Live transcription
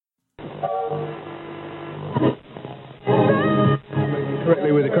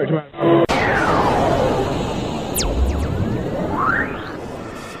correctly with the correct amount.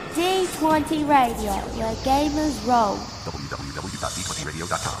 D20 Radio, where gamers roll.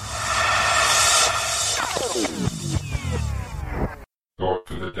 www.d20radio.com. Thought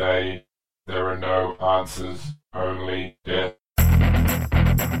for the day, there are no answers, only death.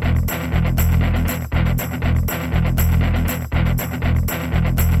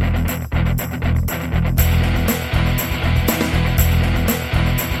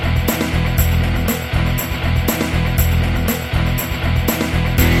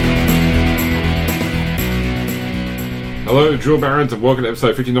 Hello, Drill Barons, and welcome to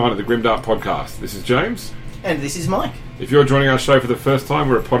episode 59 of the Grimdark Podcast. This is James. And this is Mike. If you're joining our show for the first time,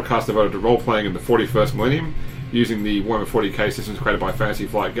 we're a podcast devoted to role-playing in the 41st millennium, using the Warhammer 40k systems created by Fantasy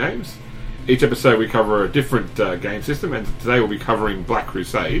Flight Games. Each episode we cover a different game system, and today we'll be covering Black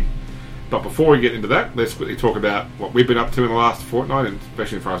Crusade. But before we get into that, let's quickly talk about what we've been up to in the last fortnight, and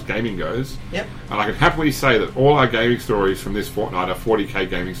especially as far as gaming goes. Yep. And I can happily say that all our gaming stories from this fortnight are 40k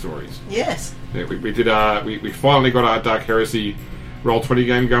gaming stories. Yes. Yeah, we finally got our Dark Heresy Roll20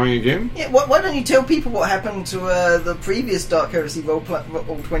 game going again. Yeah. Why don't you tell people what happened to the previous Dark Heresy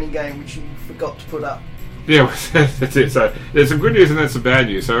Roll20 game, which you forgot to put up? Yeah, that's it. So there's some good news and there's some bad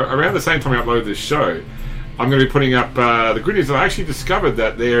news. So around the same time I upload this show, I'm going to be putting up the good news that I actually discovered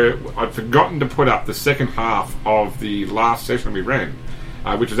that I'd forgotten to put up the second half of the last session we ran,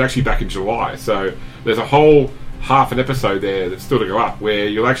 which was actually back in July. So there's a whole half an episode there that's still to go up, where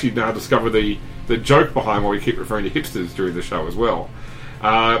you'll actually now discover the joke behind why we keep referring to hipsters during the show as well.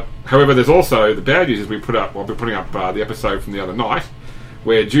 However, there's also the bad news is we'll be putting up the episode from the other night,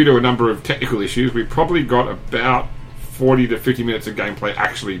 where due to a number of technical issues, we probably got about 40 to 50 minutes of gameplay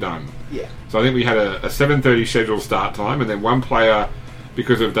actually done. Yeah. So I think we had a 7:30 scheduled start time, and then one player,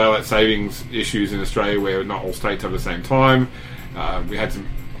 because of daylight savings issues in Australia where not all states have the same time, we had some...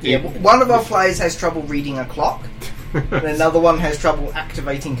 Yeah, one of our players has trouble reading a clock, and another one has trouble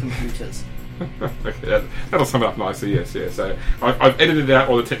activating computers. Okay, that'll sum it up nicely, yes. So I've edited out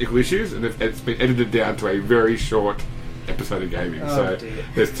all the technical issues, and it's been edited down to a very short episode of gaming. Oh, so dear.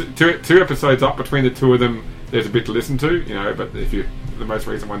 there's two episodes up between the two of them. There's a bit to listen to, but if you the most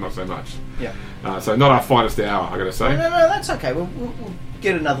recent one, not so much. Yeah. So not our finest hour, I got to say. No, that's okay. We'll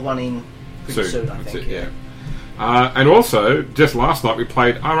get another one in pretty soon, I think. Yeah. And also, just last night we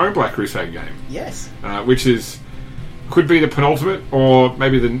played our own Black Crusade game. Yes. Which could be the penultimate, or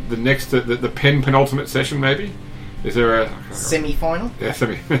maybe the next, the penultimate session, maybe. Is there a... Semi-final? Yeah,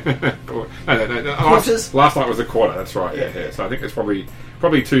 semi. No. Quarters? Last night was a quarter, that's right. Yeah. So I think there's probably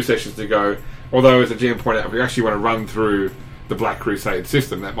two sessions to go. Although, as the GM pointed out, if we actually want to run through the Black Crusade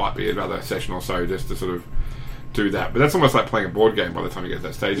system, that might be another session or so just to sort of do that. But that's almost like playing a board game by the time you get to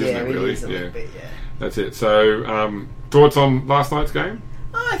that stage, isn't it, really? Is a little bit, yeah. That's it. So, thoughts on last night's game?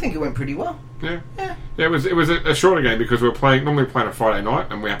 I think it went pretty well. Yeah. It was a shorter game because we were normally playing a Friday night,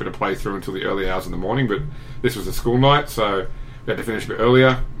 and we're happy to play through until the early hours in the morning, but this was a school night, so we had to finish a bit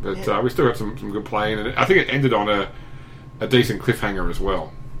earlier, but we still got some good playing, and I think it ended on a decent cliffhanger as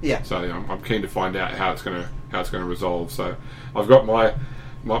well. Yeah. So I'm keen to find out how it's going to resolve. So I've got my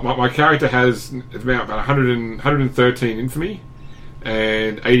character has about 113 infamy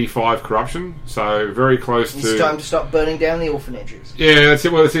and 85 corruption, so very close to... It's time to stop burning down the orphanages. Yeah, that's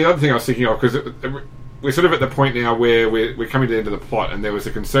it. Well, that's the other thing I was thinking of, because we're sort of at the point now where we're coming to the end of the plot, and there was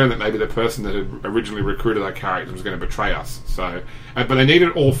a concern that maybe the person that had originally recruited our character was going to betray us. So, but they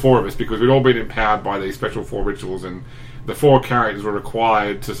needed all four of us because we'd all been empowered by these special 4 rituals, and the 4 characters were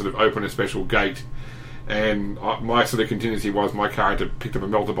required to sort of open a special gate. And my sort of contingency was my character picked up a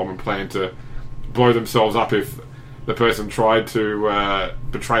melter bomb and planned to blow themselves up if the person tried to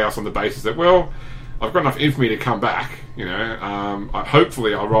betray us on the basis that, well, I've got enough infamy to come back,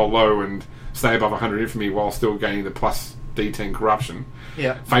 hopefully I'll roll low and stay above 100 infamy while still gaining the plus D10 corruption.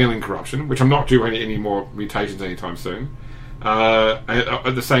 Yeah. Failing corruption, which I'm not due any more mutations anytime soon. And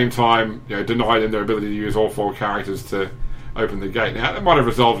at the same time, deny them their ability to use all 4 characters to open the gate. Now, that might have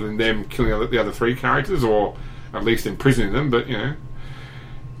resulted in them killing the other 3 characters, or at least imprisoning them, but,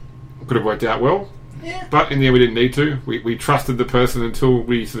 could have worked out well. Yeah. But in the end, we didn't need to. We trusted the person until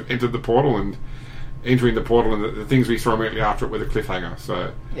we sort of entered the portal, and entering the portal and the things we saw immediately after it with a cliffhanger.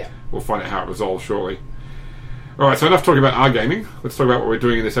 So we'll find out how it resolves shortly. Alright, so enough talking about our gaming. Let's talk about what we're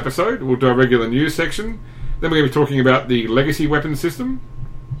doing in this episode. We'll do our regular news section. Then we're going to be talking about the legacy weapon system.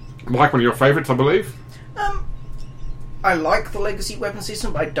 Mike, one of your favourites, I believe. I like the legacy weapon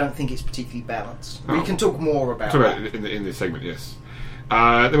system, but I don't think it's particularly balanced. We can talk more about it in this segment, yes.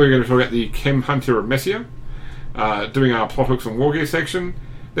 Then we're going to talk about the Chem Hunter of Messia, doing our plot hooks and war gear section.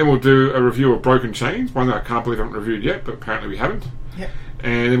 Then we'll do a review of Broken Chains, one that I can't believe I haven't reviewed yet, but apparently we haven't. Yep.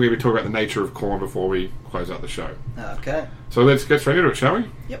 And then we're going to talk about the nature of Khorne before we close out the show. Okay. So let's get straight into it, shall we?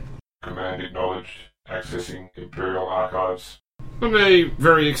 Yep. Command acknowledged. Accessing Imperial Archives. Not a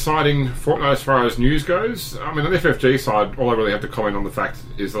very exciting fortnight as far as news goes. I mean, on the FFG side, all I really have to comment on the fact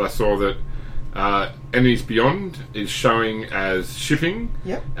is that I saw that Enemies Beyond is showing as shipping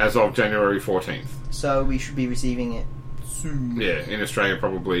as of January 14th. So we should be receiving it soon. Yeah, in Australia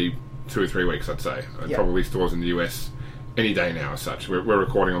probably 2 or 3 weeks, I'd say. And probably stores in the US any day now as such. We're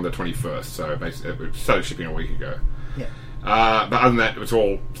recording on the 21st, so basically it started shipping a week ago. Yeah. But other than that, it's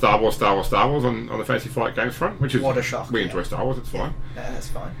all Star Wars on the Fantasy Flight Games front, which is... What a shock. We enjoy Star Wars, it's fine. Yeah, that's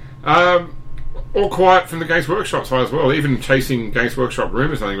fine. All quiet from the Games Workshop side as well. Even chasing Games Workshop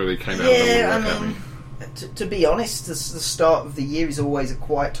rumours, nothing really came out of them. Yeah, I mean, to be honest, the start of the year is always a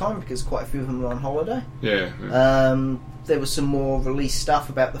quiet time because quite a few of them are on holiday. Yeah. There was some more release stuff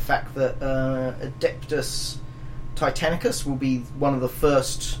about the fact that Adeptus Titanicus will be one of the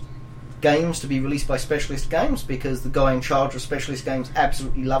first games to be released by Specialist Games because the guy in charge of Specialist Games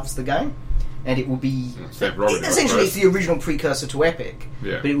absolutely loves the game, and it will be essentially it's the original precursor to Epic,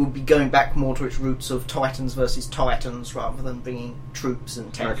 but it will be going back more to its roots of Titans versus Titans rather than bringing troops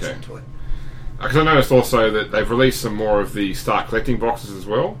and tanks into it. Because I noticed also that they've released some more of the Start Collecting boxes as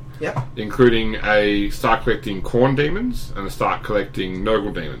well, including a Start Collecting Khorne Demons and a Start Collecting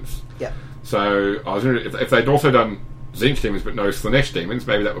Nurgle Demons. So I was wondering if they'd also done Tzeentch Demons but no Slaanesh Demons,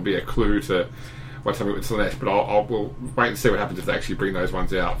 maybe that would be a clue to what's happening with Slaanesh, but we'll wait and see what happens if they actually bring those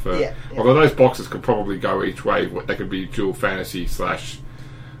ones out. Although those boxes could probably go each way, they could be dual fantasy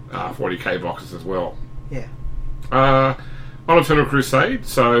 / 40k boxes as well. On Eternal Crusade,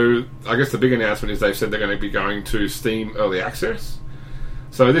 so I guess the big announcement is they've said they're going to be going to Steam Early Access.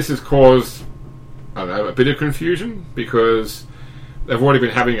 So this has caused, I don't know, a bit of confusion because they've already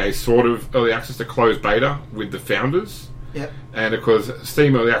been having a sort of early access to closed beta with the founders. And of course,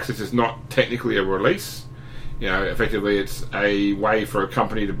 Steam Early Access is not technically a release. You know, effectively it's a way for a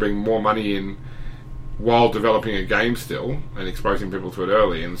company to bring more money in while developing a game still and exposing people to it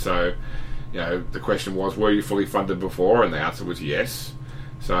early. And so, you know, the question was, were you fully funded before? And the answer was yes.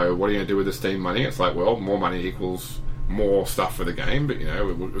 So what are you going to do with the Steam money? It's like, well, more money equals more stuff for the game, but, you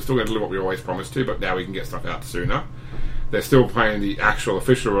know, we're still going to do what we always promised to, but now we can get stuff out sooner. They're still planning the actual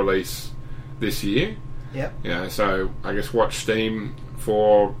official release this year. You know, so I guess watch Steam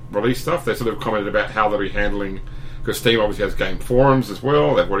for release stuff. They sort of commented about how they'll be handling, because Steam obviously has game forums as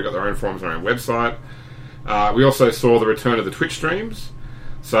well. They've already got their own forums and their own website. We also saw the return of the Twitch streams.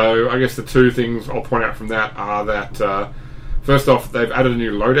 So I guess the two things I'll point out from that are that first off, they've added a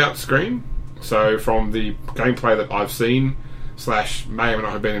new loadout screen. So from the gameplay that I've seen / may or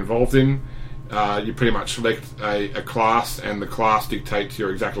not have been involved in, you pretty much select a class and the class dictates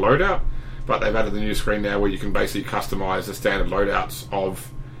your exact loadout. But they've added the new screen now where you can basically customise the standard loadouts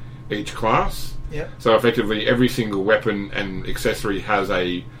of each class. So effectively every single weapon and accessory has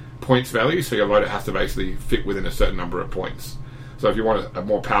a points value, so your loadout has to basically fit within a certain number of points. So if you want a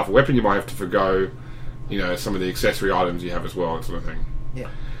more powerful weapon, you might have to forgo, you know, some of the accessory items you have as well, that sort of thing.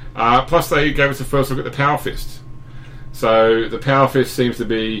 Plus they gave us a first look at the Power Fist. So the Power Fist seems to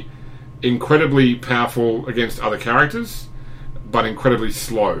be incredibly powerful against other characters, but incredibly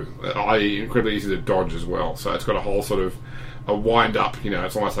slow, i.e. incredibly easy to dodge as well. So it's got a whole sort of a wind up, you know,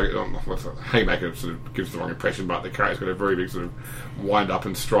 it's almost like Haymaker sort of gives the wrong impression, but the character's got a very big sort of wind up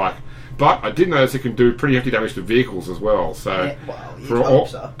and strike. But I did notice it can do pretty hefty damage to vehicles as well. So for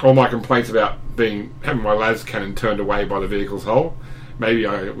all my complaints about having my las cannon turned away by the vehicle's hull, maybe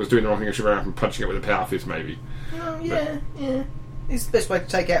I was doing the wrong thing. I should run up and punching it with a Power Fist, maybe. It's the best way to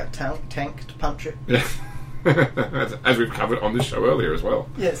take out a tank, to punch it. As we've covered on this show earlier as well.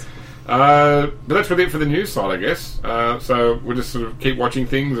 But that's really it for the news side, I guess. So we'll just sort of keep watching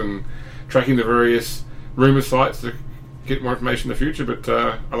things and tracking the various rumour sites to get more information in the future, but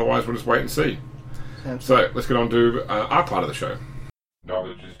otherwise we'll just wait and see. So let's get on to our part of the show.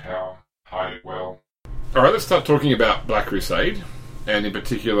 Knowledge is power. Hide it well. Alright, let's start talking about Black Crusade, and in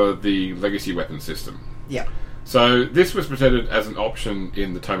particular the legacy weapon system. So this was presented as an option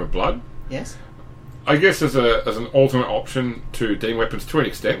in the Tome of Blood. I guess as an alternate option to Demon Weapons to an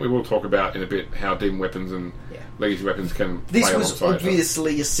extent. We will talk about in a bit how Demon Weapons and legacy weapons can play alongside. This was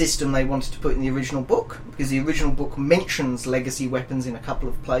obviously a system they wanted to put in the original book, because the original book mentions legacy weapons in a couple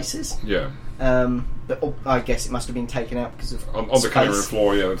of places. But I guess it must have been taken out because of on the cutting room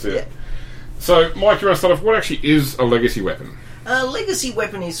floor, that's it. So, Mike, you want to start off? What actually is a legacy weapon? A legacy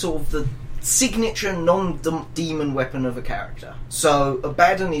weapon is sort of the signature non-demon weapon of a character. So,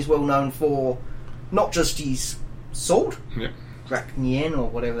 Abaddon is well known for not just his sword, Draknien, or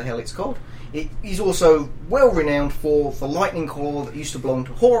whatever the hell it's called. He's also well renowned for the lightning claw that used to belong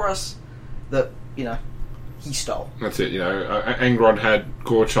to Horus, that, he stole. That's it, Angron had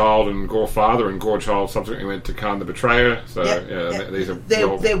Gorechild and Gorefather, and Gorechild subsequently went to Khan the Betrayer, so these are...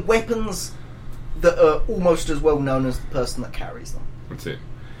 They're weapons that are almost as well known as the person that carries them. That's it.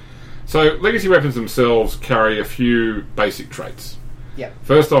 So, legacy weapons themselves carry a few basic traits. Yeah.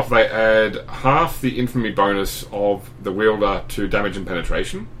 First off, they add half the infamy bonus of the wielder to damage and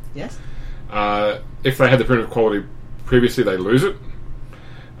penetration. Yes. If they had the primitive quality previously, they lose it.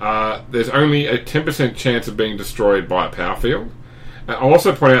 There's only a 10% chance of being destroyed by a power field. And I'll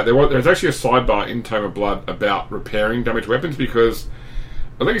also point out there's actually a sidebar in Tome of Blood about repairing damaged weapons, because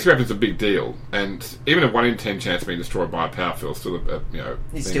a legacy weapon is a big deal, and even a 1 in 10 chance of being destroyed by a power field is still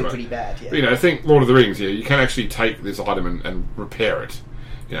it's still pretty bad. Yeah. But, think Lord of the Rings. You can actually take this item and repair it.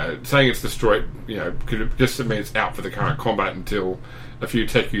 Saying it's destroyed, could just mean it's out for the current combat until a few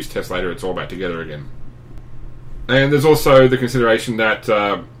tech use tests later. It's all back together again. And there's also the consideration that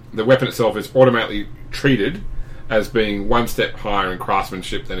the weapon itself is automatically treated as being 1 step higher in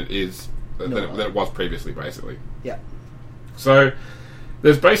craftsmanship than it was previously, basically. Yeah. So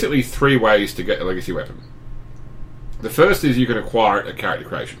there's basically 3 ways to get a legacy weapon. The first is you can acquire it at character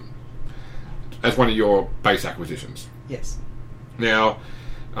creation as one of your base acquisitions. Yes. Now,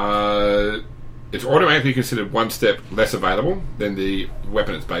 it's automatically considered 1 step less available than the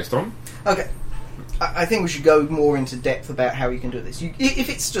weapon it's based on. Okay. I think we should go more into depth about how you can do this. If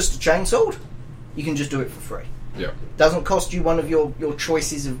it's just a chainsword, you can just do it for free. Yeah. Doesn't cost you one of your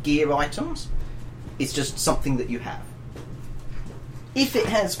choices of gear items. It's just something that you have. If it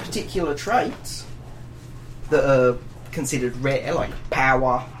has particular traits that are considered rare, like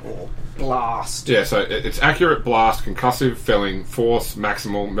power or blast. Yeah, so it's accurate, blast, concussive, felling, force,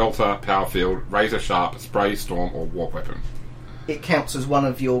 maximal, melter, power field, razor sharp, spray, storm, or warp weapon. It counts as one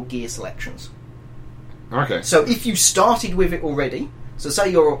of your gear selections. Okay. So if you started with it already, so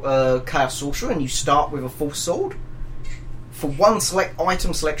say you're a Chaos Sorcerer and you start with a full sword, for one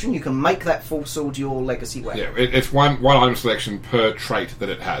item selection, you can make that full sword your legacy weapon. Yeah, it's one item selection per trait that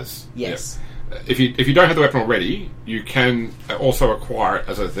it has. Yes. Yeah. If you don't have the weapon already, you can also acquire it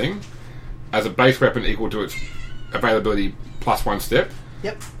as a thing, as a base weapon equal to its availability plus 1 step.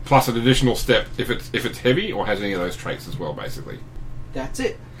 Yep. Plus an additional step if it's heavy or has any of those traits as well, basically. That's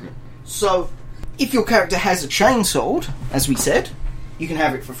it. Yeah. So, if your character has a chainsword, as we said, you can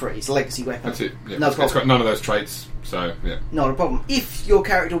have it for free. It's a legacy weapon. That's it. Yeah. No problem. It's got none of those traits, so yeah. Not a problem. If your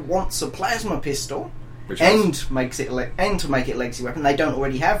character wants a plasma pistol to make it a legacy weapon, they don't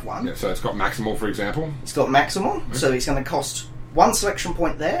already have one. Yeah, so it's got maximal, for example. It's got maximal, so it's going to cost 1 selection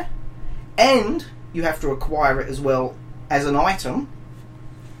point there, and you have to acquire it as well as an item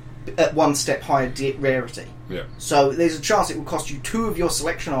at 1 step higher rarity. Yeah. So there's a chance it will cost you 2 of your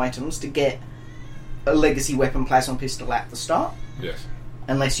selection items to get a legacy weapon plasma pistol at the start. Yes.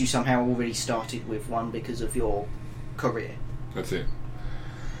 Unless you somehow already started with one because of your career. That's it.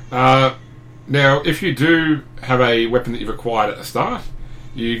 Now, if you do have a weapon that you've acquired at the start,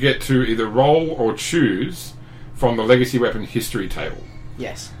 you get to either roll or choose from the legacy weapon history table.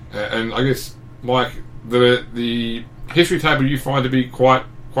 Yes. And I guess, like, the history table you find to be quite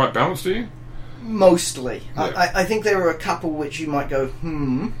balanced, do you? Mostly. Yeah. I think there are a couple which you might go,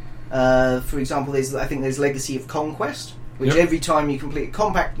 for example, there's Legacy of Conquest, which every time you complete a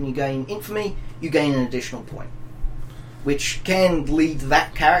compact and you gain infamy, you gain an additional point, which can lead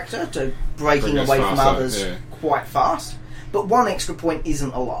that character to breaking away from others quite fast. But 1 extra point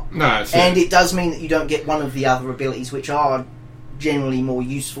isn't a lot. No, and it does mean that you don't get one of the other abilities, which are generally more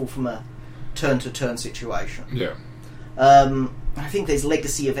useful from a turn-to-turn situation. Yeah. I think there's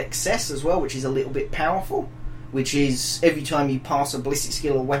Legacy of Excess as well, which is a little bit powerful, which is every time you pass a ballistic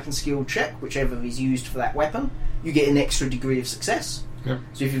skill or weapon skill check, whichever is used for that weapon, you get an extra degree of success. Yep.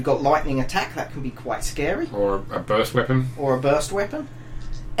 So if you've got lightning attack, that can be quite scary. Or a burst weapon.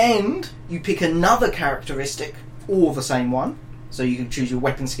 And you pick another characteristic, or the same one, so you can choose your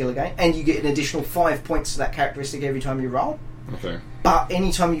weapon skill again, and you get an additional 5 points to that characteristic every time you roll. Okay. But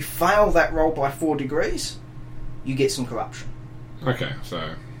anytime you fail that roll by 4 degrees, you get some corruption. Okay,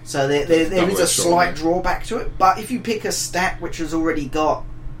 so there is a slight drawback to it, but if you pick a stat which has already got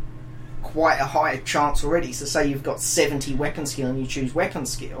quite a high chance already, so say you've got 70 weapon skill and you choose weapon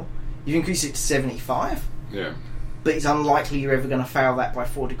skill, you increase it to 75. Yeah. But it's unlikely you're ever going to fail that by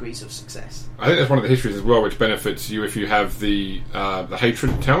 4 degrees of success. I think that's one of the histories as well, which benefits you if you have the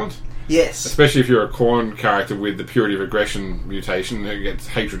hatred talent. Yes. Especially if you're a Khorne character with the Purity of Aggression mutation who gets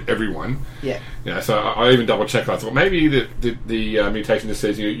hatred everyone. Yeah. So I even double checked. I thought maybe the mutation just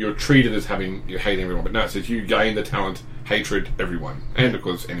says you're treated as having you hate everyone, but no, it says you gain the talent hatred, everyone, and of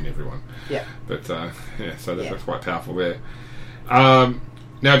course enemy, everyone. Yeah. But that's quite powerful there. Now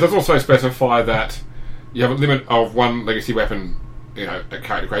it does also specify that you have a limit of one legacy weapon, at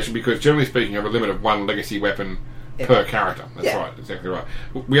character creation, because generally speaking, you have a limit of one legacy weapon per character. That's right, exactly right.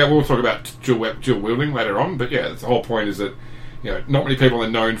 We'll talk about dual wielding later on, but the whole point is that not many people are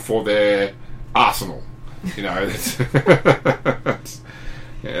known for their arsenal. If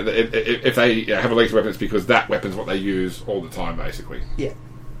they have a legacy weapon, it's because that weapon's what they use all the time, basically. Yeah.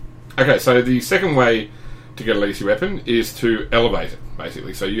 Okay, so the second way to get a legacy weapon is to elevate it,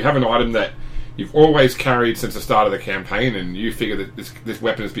 basically. So you have an item that you've always carried since the start of the campaign, and you figure that this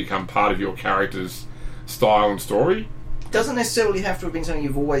weapon has become part of your character's style and story. Doesn't necessarily have to have been something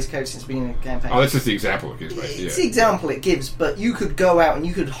you've always carried since the beginning of the campaign. Oh, that's just the example it gives, basically. It's the example it gives, but you could go out and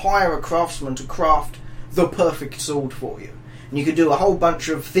you could hire a craftsman to craft the perfect sword for you. And you could do a whole bunch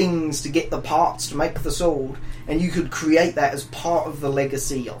of things to get the parts to make the sword, and you could create that as part of the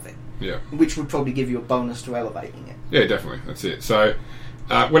legacy of it. Yeah. Which would probably give you a bonus to elevating it. Yeah, definitely. That's it. So,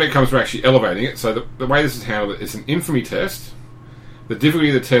 when it comes to actually elevating it, so the way this is handled is an infamy test. The difficulty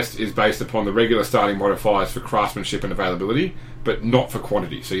of the test is based upon the regular starting modifiers for craftsmanship and availability, but not for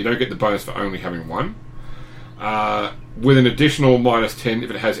quantity. So you don't get the bonus for only having one. With an additional -10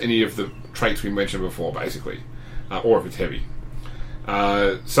 if it has any of the traits we mentioned before, basically. Or if it's heavy.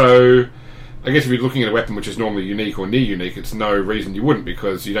 So, I guess if you're looking at a weapon which is normally unique or near unique, it's no reason you wouldn't,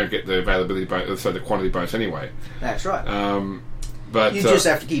 because you don't get the availability bonus, so the quantity bonus anyway. That's right. But you just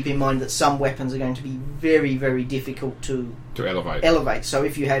have to keep in mind that some weapons are going to be very, very difficult to elevate. So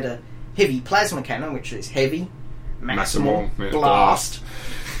if you had a heavy plasma cannon, which is heavy, maximal, blast,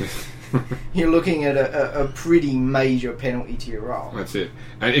 you're looking at a pretty major penalty to your roll. That's it.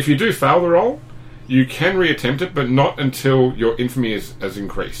 And if you do fail the roll, you can reattempt it, but not until your infamy has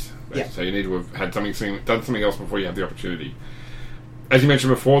increased. Yeah. So you need to have had done something else before you have the opportunity. As you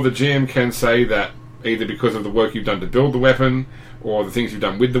mentioned before, the GM can say that either because of the work you've done to build the weapon, or the things you've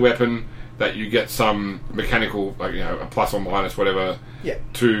done with the weapon, that you get some mechanical, a plus or minus, whatever,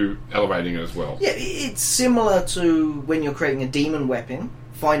 to elevating it as well. Yeah, it's similar to when you're creating a demon weapon,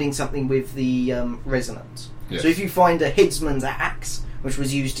 finding something with the resonance. Yes. So if you find a headsman's axe, which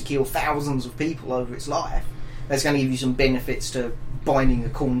was used to kill thousands of people over its life, that's going to give you some benefits to binding a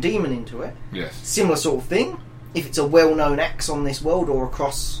Khorne demon into it. Yes. Similar sort of thing. If it's a well-known axe on this world or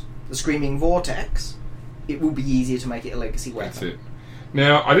across the Screaming Vortex, it will be easier to make it a legacy weapon. That's it.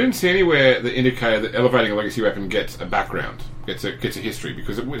 Now, I didn't see anywhere that indicated that elevating a legacy weapon gets a background, gets a history,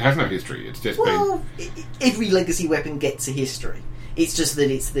 because it has no history. It's just every legacy weapon gets a history. It's just that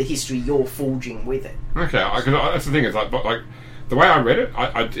it's the history you're forging with it. Okay, that's the thing. Is like the way I read it,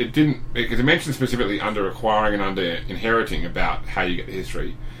 it didn't, because it mentioned specifically under acquiring and under inheriting about how you get the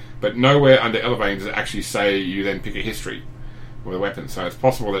history, but nowhere under elevating does it actually say you then pick a history with a weapon. So it's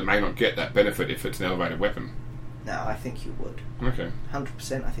possible that it may not get that benefit if it's an elevated weapon. No, I think you would. Okay.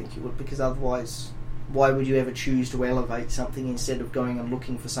 100% I think you would, because otherwise, why would you ever choose to elevate something instead of going and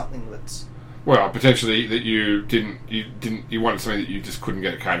looking for something that's... Well, potentially that you wanted something that you just couldn't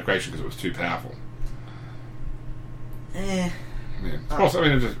get at character creation because it was too powerful. Yeah. Also,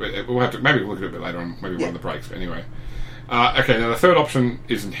 we'll have to maybe look at it a bit later on, maybe one of the breaks. But anyway, okay. Now the third option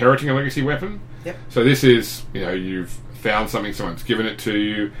is inheriting a legacy weapon. Yep. So this is you've found something, someone's given it to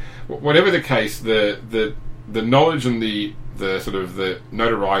you. Whatever the case, the knowledge and the sort of the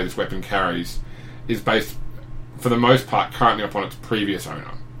notoriety this weapon carries is based, for the most part, currently upon its previous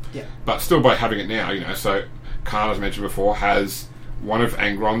owner. Yeah. But still, by having it now, so Khan, as mentioned before, has one of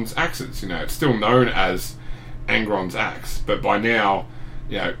Angron's axes. It's still known as Angron's axe, but by now,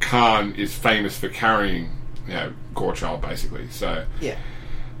 Khan is famous for carrying, Gorechild, basically. So, yeah.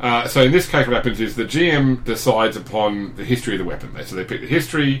 So in this case, what happens is the GM decides upon the history of the weapon. So they pick the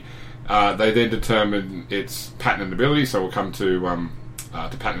history. They then determine its pattern and ability. So we'll come to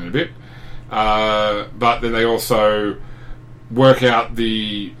pattern in a bit. But then they also work out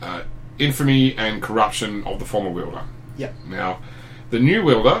the infamy and corruption of the former wielder. Yep. Now, the new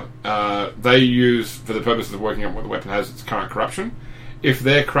wielder, they use, for the purposes of working out what the weapon has, its current corruption. If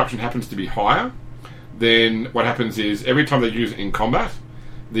their corruption happens to be higher, then what happens is every time they use it in combat,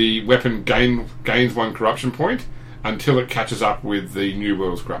 the weapon gains one corruption point until it catches up with the new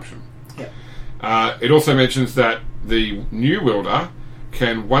wielder's corruption. Yep. It also mentions that the new wielder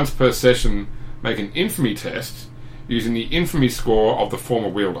can, once per session, make an infamy test using the infamy score of the former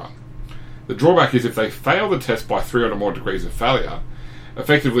wielder. The drawback is if they fail the test by 3 or more degrees of failure,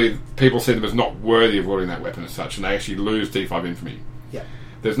 effectively people see them as not worthy of wielding that weapon as such, and they actually lose D5 infamy. Yeah.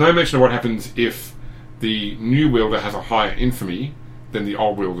 There's no mention of what happens if the new wielder has a higher infamy than the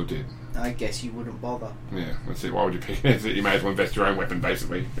old wielder did. I guess you wouldn't bother. Yeah, let's see. Why would you pick it? You may as well invest your own weapon,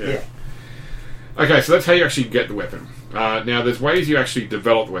 basically. Yeah. Okay, so that's how you actually get the weapon. Now, there's ways you actually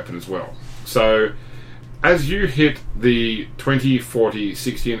develop the weapon as well. So, as you hit the 20, 40,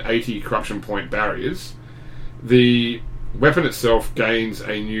 60, and 80 corruption point barriers, the weapon itself gains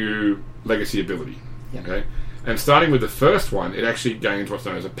a new legacy ability. Yeah. Okay, and starting with the first one, it actually gains what's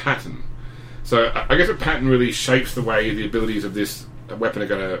known as a pattern. So, I guess a pattern really shapes the way the abilities of this weapon are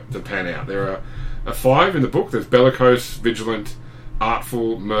going to pan out. There are 5 in the book. There's bellicose, vigilant,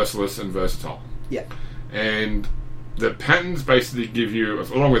 artful, merciless, and versatile. Yeah. And the patterns basically give you,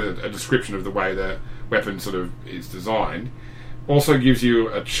 along with a description of the way the weapon sort of is designed, also gives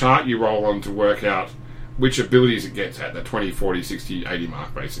you a chart you roll on to work out which abilities it gets at, the 20, 40, 60, 80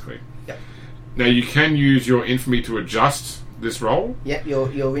 mark, basically. Yep. Now, you can use your infamy to adjust this roll. Yep,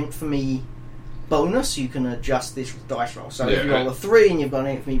 your infamy bonus, you can adjust this dice roll. So Yeah, if you roll a 3 and you've got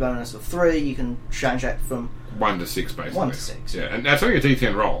an infamy bonus of 3, you can change that from 1 to 6, basically. 1 to 6. Yeah, and that's only a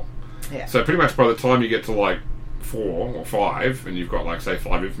D10 roll. Yeah. So pretty much by the time you get to like 4 or 5, and you've got like say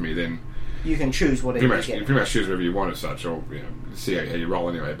 5 infamy, then you can choose whatever you get. pretty much choose whatever you want as such, or see how you roll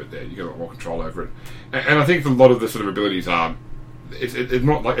anyway. But you get a lot more control over it. And I think a lot of the sort of abilities are. It's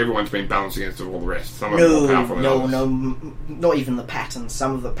not like everyone's been balanced against all the rest. Some are more powerful than others. No, not even the patterns.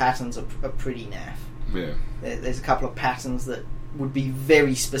 Some of the patterns are pretty naff. Yeah. There's a couple of patterns that would be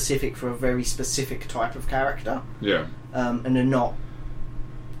very specific for a very specific type of character. Yeah. And they're not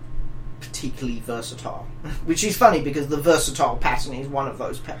particularly versatile. Which is funny because the versatile pattern is one of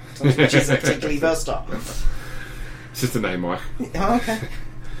those patterns, which isn't particularly versatile. It's just a name, Mike. Oh, okay.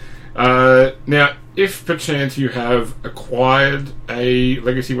 Now, if perchance you have acquired a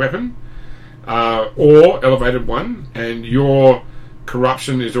legacy weapon or elevated one, and your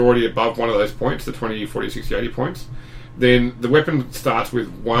corruption is already above one of those points, the 20, 40, 60, 80 points, then the weapon starts with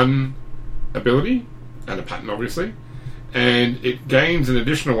 1 ability, and a pattern obviously, and it gains an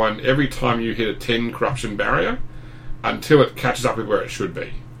additional one every time you hit a 10 corruption barrier until it catches up with where it should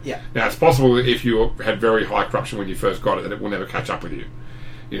be. Yeah. Now, it's possible that if you had very high corruption when you first got it, that it will never catch up with you.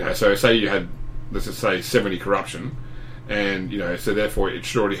 So say you had, let's just say, 70 corruption, and, so therefore it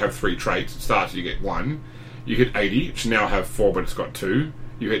should already have 3 traits. It starts, you get 1. You hit 80, it should now have 4, but it's got 2.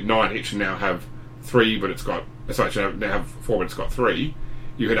 You hit 90, it should now have 3, but it's got... Sorry, it should now have 4, but it's got 3.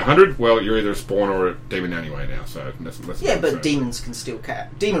 You hit 100, well, you're either a spawn or a demon anyway now, so... but demons can still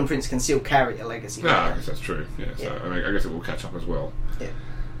Demon Prince can still carry a legacy. I guess that's true, yeah. So, I guess it will catch up as well. Yeah.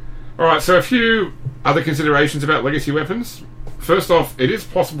 Alright, so a few other considerations about legacy weapons. First off, it is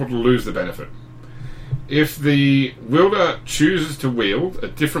possible to lose the benefit. If the wielder chooses to wield a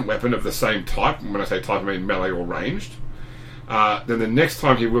different weapon of the same type, when I say type I mean melee or ranged, then the next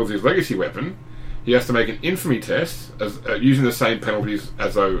time he wields his legacy weapon, he has to make an infamy test as using the same penalties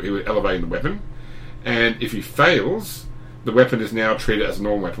as though he was elevating the weapon, and if he fails, the weapon is now treated as a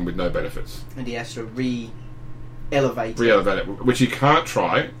normal weapon with no benefits. And he has to re-elevate it, which he can't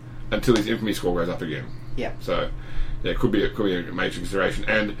try until his infamy score goes up again. Yeah. So, it could be a major consideration.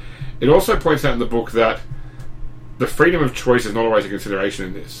 And it also points out in the book that the freedom of choice is not always a consideration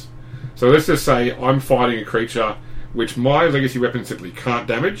in this. So let's just say I'm fighting a creature which my legacy weapon simply can't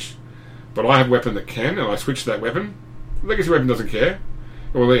damage, but I have a weapon that can, and I switch to that weapon. The legacy weapon doesn't care.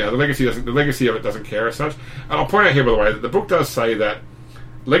 Well, the legacy of it doesn't care as such. And I'll point out here, by the way, that the book does say that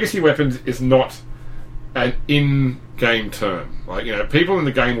legacy weapons is not an in-game term. People in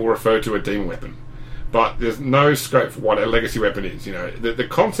the game will refer to a demon weapon, but there's no scope for what a legacy weapon is. The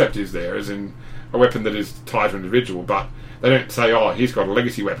concept is there, as in a weapon that is tied to an individual, but they don't say, oh, he's got a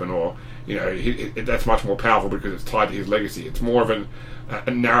legacy weapon, or that's much more powerful because it's tied to his legacy. It's more of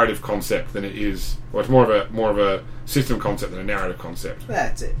a narrative concept than it is, or it's more of a system concept than a narrative concept.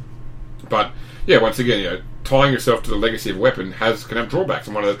 That's it. But yeah, once again, tying yourself to the legacy of a weapon can have drawbacks,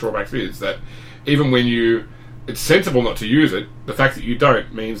 and one of those drawbacks is that even when it's sensible not to use it, the fact that you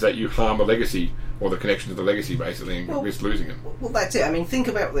don't means that you harm the legacy, or the connection to the legacy, basically, and risk losing it. Well, that's it. I mean, think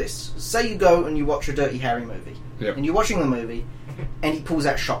about this. Say you go and you watch a Dirty Harry movie, and you're watching the movie, and he pulls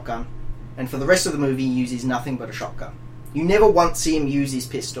out a shotgun, and for the rest of the movie he uses nothing but a shotgun. You never once see him use his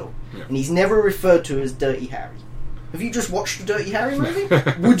pistol, and he's never referred to as Dirty Harry. Have you just watched a Dirty Harry movie?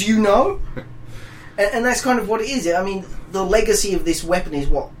 Would you know? And that's kind of what it is. I mean, the legacy of this weapon is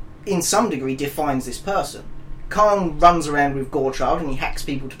what, in some degree, defines this person. Khan runs around with Gorechild and he hacks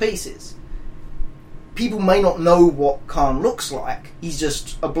people to pieces. People may not know what Khan looks like. He's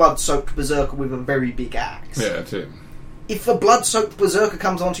just a blood-soaked berserker with a very big axe. Yeah, that's it. If a blood-soaked berserker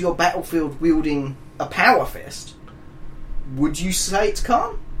comes onto your battlefield wielding a power fist, would you say it's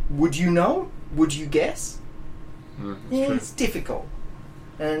Khan? Would you know? Would you guess? True. It's difficult.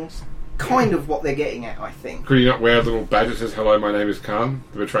 And kind of what they're getting at, I think. Could he not wear a little badge that says, "Hello, my name is Khan,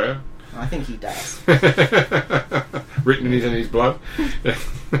 the Betrayer"? I think he does. Written in his blood.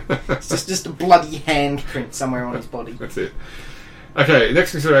 It's just a bloody handprint somewhere on his body. That's it. Okay,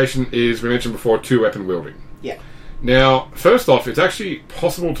 next consideration is, we mentioned before, 2-weapon wielding. Yeah. Now, first off, it's actually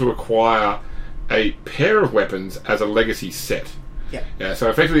possible to acquire a pair of weapons as a legacy set. Yeah. So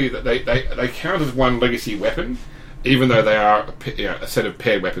effectively, they count as one legacy weapon, even though they are a set of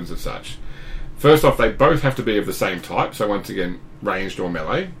paired weapons as such. First off, they both have to be of the same type, so once again, ranged or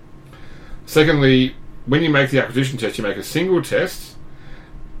melee. Secondly, when you make the acquisition test, you make a single test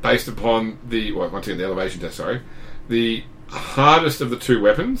based upon the elevation test, the hardest of the 2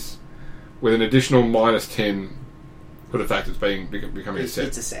 weapons, with an additional -10 for the fact it's becoming a set.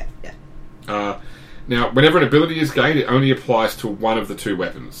 It's a set, yeah. Now, whenever an ability is gained, it only applies to one of the 2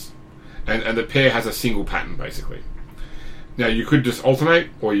 weapons. And the pair has a single pattern, basically. Now, you could just alternate,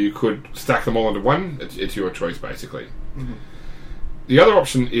 or you could stack them all into one. It's your choice, basically. Mm-hmm. The other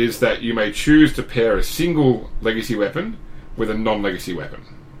option is that you may choose to pair a single legacy weapon with a non-legacy weapon.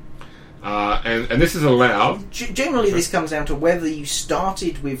 And this is allowed... Generally, this comes down to whether you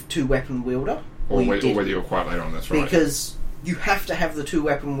started with 2-weapon wielder, or whether you acquired later on, that's right. Because you have to have the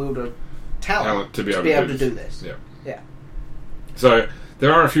 2-weapon wielder talent to be able to do this. Yeah. So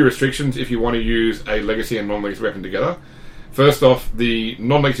there are a few restrictions if you want to use a legacy and non-legacy weapon together. First off, the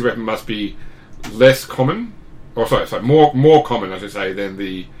non-legacy weapon must be less common, more common, I should say, than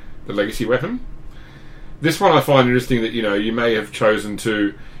the legacy weapon. This one I find interesting that you may have chosen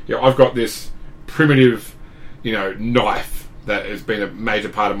to. I've got this primitive, knife that has been a major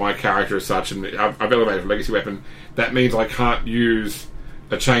part of my character as such, and I've elevated a legacy weapon. That means I can't use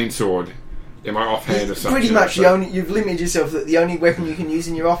a chainsword in my offhand as such. Pretty much you've limited yourself that the only weapon you can use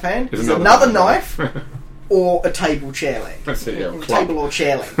in your offhand is another knife or a table chair leg. That's it, yeah. Table or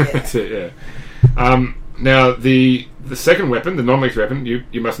chair leg, yeah. That's it, yeah. Now, the second weapon, the non-legacy weapon,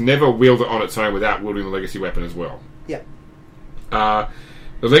 you must never wield it on its own without wielding the legacy weapon as well. Yeah.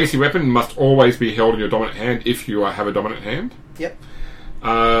 The legacy weapon must always be held in your dominant hand if you have a dominant hand. Yep.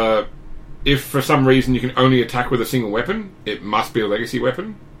 If for some reason you can only attack with a single weapon, it must be a legacy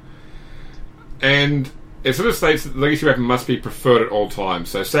weapon. And it sort of states that the legacy weapon must be preferred at all times.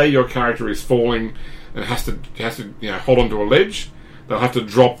 So say your character is falling and has to hold onto a ledge, they'll have to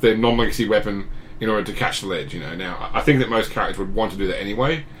drop their non-legacy weapon in order to catch the ledge. Now I think that most characters would want to do that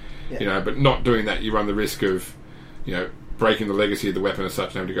anyway. Yeah. But not doing that, you run the risk of breaking the legacy of the weapon as such,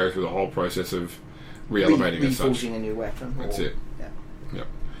 and having to go through the whole process of re-elevating as such. Reforging a new weapon. That's it. Yeah.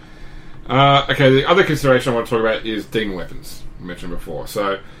 Yep. Okay, the other consideration I want to talk about is demon weapons, I mentioned before.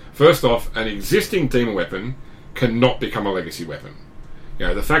 So, first off, an existing demon weapon cannot become a legacy weapon.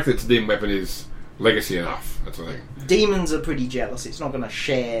 The fact that it's a demon weapon is legacy enough, that's the thing. Demons are pretty jealous. It's not going to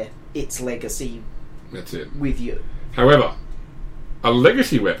share its legacy with you. However, a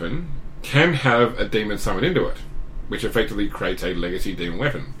legacy weapon can have a demon summoned into it, which effectively creates a legacy demon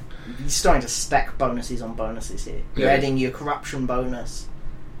weapon. You're starting to stack bonuses on bonuses here. You're adding your corruption bonus.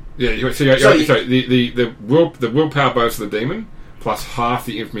 Yeah, the willpower bonus of the demon plus half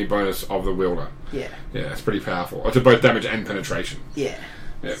the infamy bonus of the wielder. Yeah. Yeah, it's pretty powerful. It's both damage and penetration. Yeah.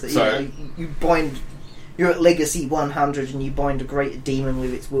 Yeah. So you bind. You're at legacy 100 and you bind a greater demon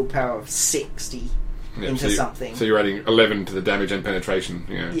with its willpower of 60 into something. So you're adding 11 to the damage and penetration.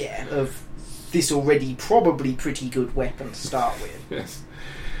 Yeah, of this already probably pretty good weapon to start with. Yes.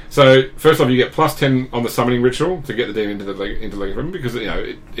 So first off, you get plus 10 on the summoning ritual to get the demon into legacy weapon, because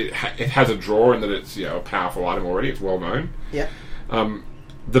it has a draw and that it's a powerful item already. It's well known. Yeah.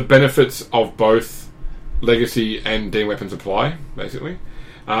 The benefits of both legacy and demon weapons apply, basically.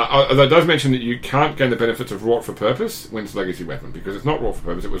 Although it does mention that you can't gain the benefits of wrought for purpose when it's a legacy weapon, because it's not wrought for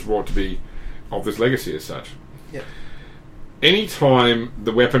purpose, it was wrought to be of this legacy as such. Yep. Any time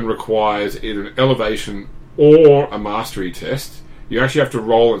the weapon requires either an elevation or a mastery test, you actually have to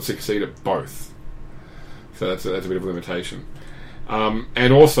roll and succeed at both. So that's a bit of a limitation.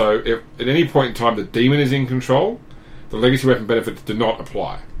 And also, if at any point in time the demon is in control, the legacy weapon benefits do not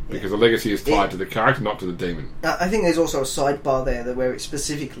apply, because the legacy is tied to the character, not to the demon. I think there's also a sidebar there where it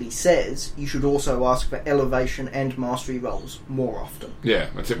specifically says you should also ask for elevation and mastery rolls more often. Yeah,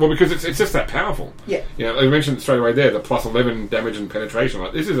 that's it. Well, because it's just that powerful. Yeah. I mentioned straight away there, the plus 11 damage and penetration.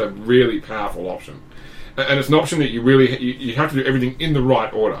 This is a really powerful option. And it's an option that you have to do everything in the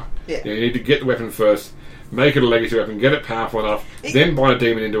right order. Yeah. You need to get the weapon first, make it a legacy weapon, get it powerful enough, then bind a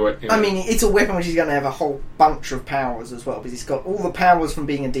demon into it. I mean, it's a weapon which is going to have a whole bunch of powers as well, because it's got all the powers from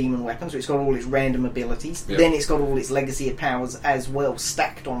being a demon weapon, so it's got all its random abilities, then it's got all its legacy powers as well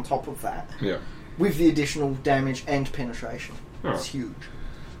stacked on top of that, with the additional damage and penetration. It's huge.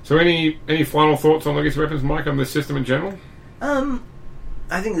 So any final thoughts on Legacy Weapons, Mike, on this system in general?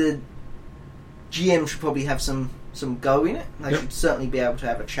 I think the GM should probably have some go in it. They should certainly be able to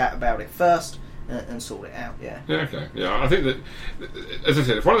have a chat about it first and sort it out. Yeah. Yeah. Okay. Yeah. I think that, as I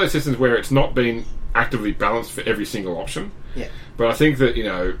said, it's one of those systems where it's not been actively balanced for every single option. Yeah. But I think that, you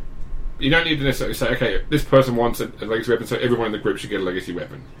don't need to necessarily say, okay, this person wants a legacy weapon, so everyone in the group should get a legacy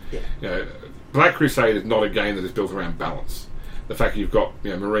weapon. Yeah. Black Crusade is not a game that is built around balance. The fact that you've got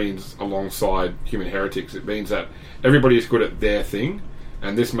Marines alongside human heretics, it means that everybody is good at their thing,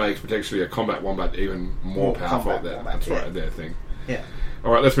 and this makes potentially a combat wombat even more powerful at their, at their thing. Yeah.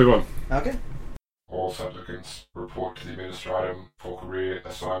 All right, let's move on. Okay. All supplicants report to the Administratum for career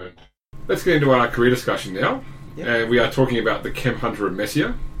assignment. Let's get into our career discussion now. Yep. And we are talking about the Chem Hunter of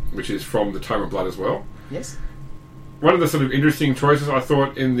Messia, which is from the Tome of Blood as well. Yes. One of the sort of interesting choices I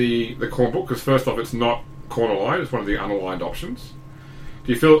thought in the corn book, because first off, it's not corn aligned, it's one of the unaligned options.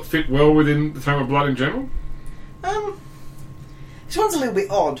 Do you feel it fit well within the Tome of Blood in general? This one's a little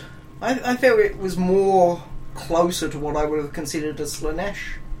bit odd. I felt it was more closer to what I would have considered a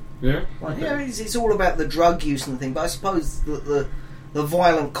Slaanesh. Yeah? Like, it's all about the drug use and thing, but I suppose that the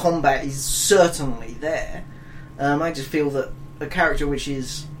violent combat is certainly there. I just feel that a character which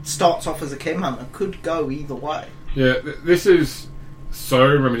starts off as a Chem Hunter could go either way. Yeah, this is so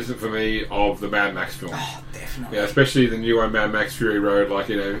reminiscent for me of the Mad Max film. Oh, definitely. Yeah, especially the new one, Mad Max Fury Road. Like,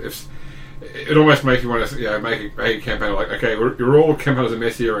 if it almost makes you want to, make a campaign like, okay, you're all Chem Hunters of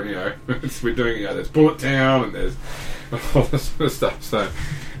Messia, and we're doing, there's Bullet Town and there's all this sort of stuff. So,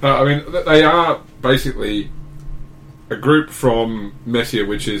 they are basically a group from Messia,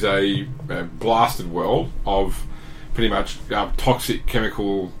 which is a blasted world of pretty much toxic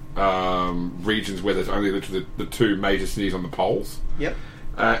chemical regions where there's only literally the two major cities on the poles. Yep.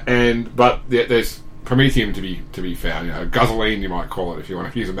 But there's promethium to be found. Guzzling, you might call it if you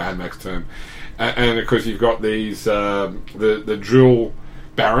want to use a Mad Max term. And of course, you've got these the drill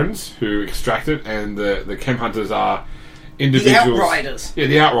barons who extract it, and the Chem Hunters are individuals. The Outriders. Yeah,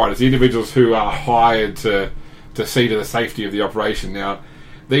 the Outriders, the individuals who are hired to see to the safety of the operation. Now,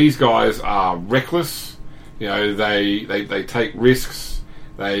 these guys are reckless. They take risks.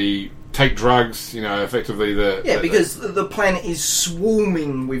 They take drugs. Effectively because the planet is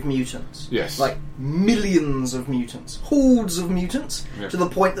swarming with mutants. Yes, like millions of mutants, hordes of mutants, to the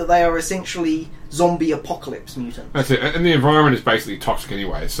point that they are essentially zombie apocalypse mutants. That's it, and the environment is basically toxic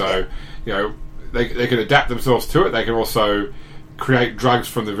anyway. So they can adapt themselves to it. They can also create drugs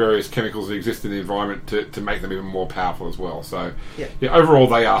from the various chemicals that exist in the environment to make them even more powerful as well. So, overall,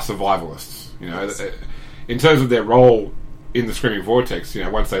 they are survivalists. Yes. In terms of their role in the Screaming Vortex,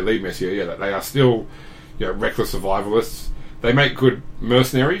 once they leave Messia, they are still, reckless survivalists. They make good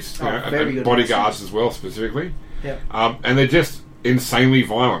mercenaries, and good bodyguards as well, specifically. Yeah. And they're just insanely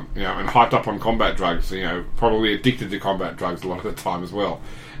violent, and hyped up on combat drugs. Probably addicted to combat drugs a lot of the time as well.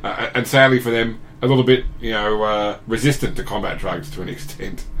 And sadly for them, a little bit, resistant to combat drugs to an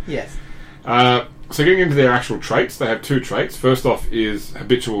extent. Yes. So getting into their actual traits, they have two traits. First off is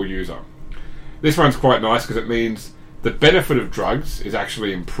habitual user. This one's quite nice because it means the benefit of drugs is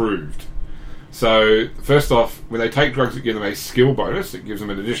actually improved. So first off, when they take drugs that give them a skill bonus, it gives them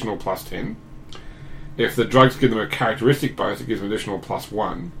an additional +10. If the drugs give them a characteristic bonus, it gives them an additional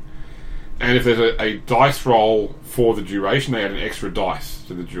 +1. And if there's a dice roll for the duration, they add an extra dice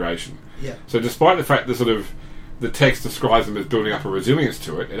to the duration. Yeah. So despite the fact that the text describes them as building up a resilience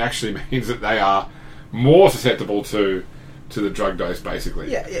to it, it actually means that they are more susceptible to the drug dose,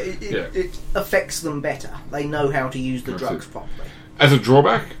 basically. Yeah, it affects them better. They know how to use the drugs properly. As a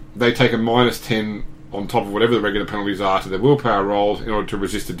drawback, they take a -10 on top of whatever the regular penalties are to their willpower rolls in order to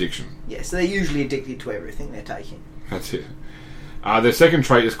resist addiction. Yes, they're usually addicted to everything they're taking. That's it. Their second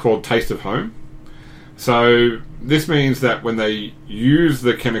trait is called Taste of Home. So this means that when they use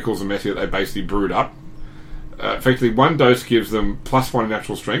the chemicals and Messia that they basically brewed up, effectively one dose gives them +1 in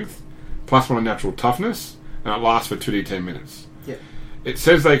natural strength, +1 in natural toughness, and it lasts for 2d10 minutes. Yeah. It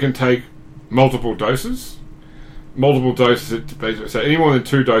says they can take multiple doses. So any more than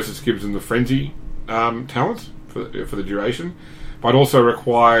 2 doses gives them the frenzy talent for the duration, but also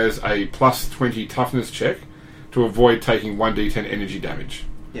requires a +20 toughness check to avoid taking 1d10 energy damage.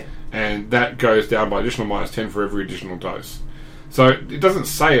 Yeah. And that goes down by additional -10 for every additional dose. So it doesn't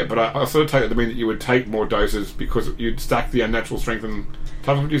say it, but I sort of take it to mean that you would take more doses because you'd stack the unnatural strength and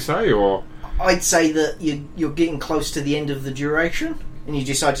toughness, would you say, or? I'd say that you're getting close to the end of the duration, and you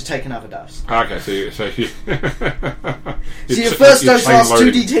decide to take another dose. Okay, so your first dose lasts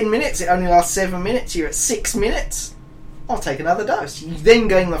 2d10 minutes, it only lasts 7 minutes, you're at 6 minutes, I'll take another dose. You then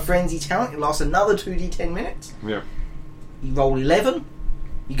gain the frenzy talent, it lasts another 2d10 minutes. Yeah. You roll 11,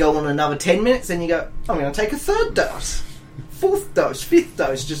 You go on another 10 minutes, then you go, I'm going to take a third dose, fourth dose, fifth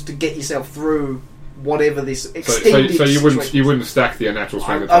dose, just to get yourself through whatever this extended. So you wouldn't stack the unnatural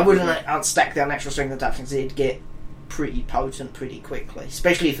strength. I wouldn't unstack the unnatural strength attack because it'd get pretty potent pretty quickly,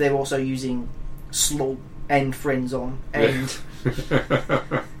 especially if they're also using Slug and Friends on and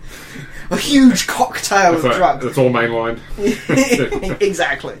a huge cocktail of drugs. It's all mainlined.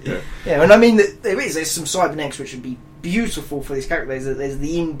 Exactly. Yeah, and I mean there's some cybernetics which would be beautiful for this character. There's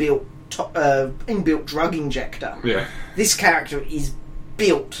the inbuilt drug injector. Yeah. This character is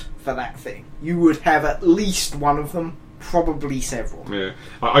built for that thing. You would have at least one of them, probably several. Yeah,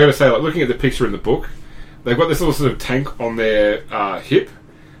 I got to say, like, looking at the picture in the book, they've got this little sort of tank on their hip,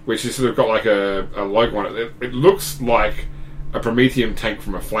 which has sort of got like a logo on it. It looks like a Prometheum tank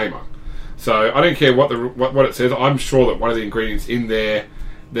from a flamer. So I don't care what it says. I'm sure that one of the ingredients in their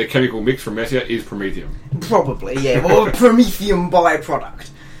chemical mix from Messier is Prometheum. Probably, yeah. Or a Prometheum byproduct.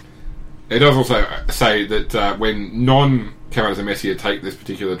 It does also say that when non-Camarades of Messier take this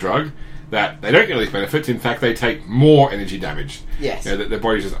particular drug, that they don't get these benefits. In fact, they take more energy damage. Yes. That their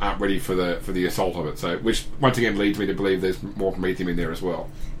bodies just aren't ready for the assault of it. So, which once again leads me to believe there's more Prometheum in there as well.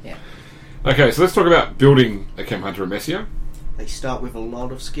 Yeah. Okay, so let's talk about building a Chem Hunter of Messier. They start with a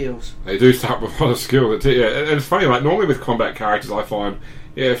lot of skills. They do start with a lot of skill. And it's funny, like normally with combat characters, I find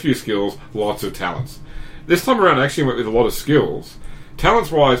a few skills, lots of talents. This time around, I actually went with a lot of skills.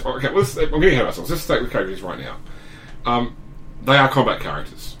 Talents-wise, okay, I'm getting ahead of ourselves. Let's start with characters right now. They are combat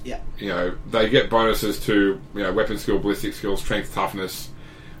characters. Yeah. They get bonuses to weapon skill, ballistic skill, strength, toughness.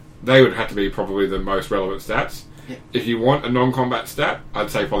 They would have to be probably the most relevant stats. Yeah. If you want a non-combat stat, I'd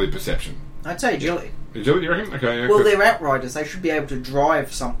say probably perception. I'd say agility. Agility, you reckon? Okay. Yeah, well, they're outriders. They should be able to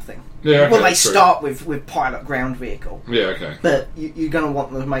drive something. Yeah. Okay, well, they start with pilot ground vehicle. Yeah. Okay. But you're going to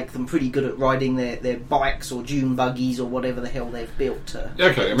want them to make them pretty good at riding their bikes or dune buggies or whatever the hell they've built.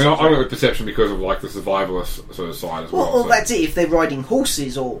 Okay. I mean, I went with perception because of like the survivalist sort of side as well. Well, that's it. If they're riding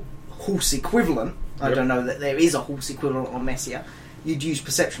horses or horse equivalent, I don't know that there is a horse equivalent on Messier. You'd use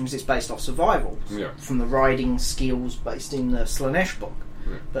perception because it's based off survival. Yeah. From the riding skills based in the Slanesh book.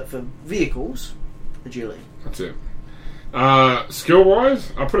 Yeah. But for vehicles, agility. That's it.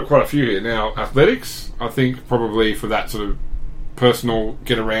 Skill-wise, I put quite a few here. Now, athletics, I think probably for that sort of personal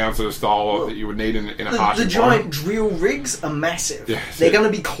get-around sort of style that you would need in a harsh The environment. giant drill rigs are massive. Yeah, they're going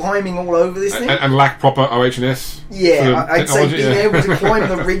to be climbing all over this thing. And lack proper OH&S. Yeah, sort of I'd say technology. being able to climb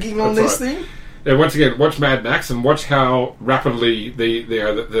the rigging on this thing. Yeah, once again, watch Mad Max and watch how rapidly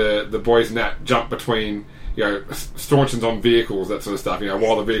the boys in that jump between stanchions on vehicles, that sort of stuff.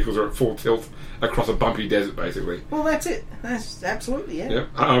 While the vehicles are at full tilt across a bumpy desert, basically. Well, that's it. That's absolutely Yeah.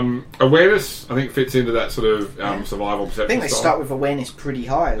 Awareness, I think, fits into that sort of survival perception. I think they style. start with awareness pretty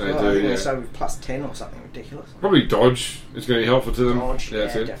high as They well. do, I think yeah. they start with plus 10 or something ridiculous. Probably dodge is going to be helpful to them. Dodge, yeah,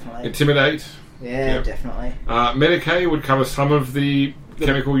 that's it. definitely. Intimidate. Yeah, definitely. Medicae would cover some of the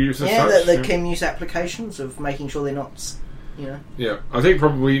chemical use as such. The chem use applications of making sure they're not, Yeah, I think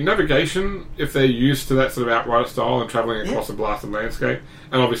probably navigation, if they're used to that sort of outrider style and travelling across a blasted landscape,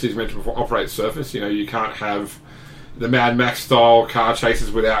 and obviously as mentioned before, operate surface. You can't have the Mad Max style car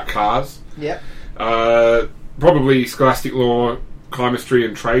chases without cars. Yeah. Probably scholastic law, chemistry,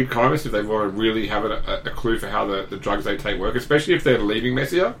 and trade chemist if they want to really have a clue for how the drugs they take work, especially if they're leaving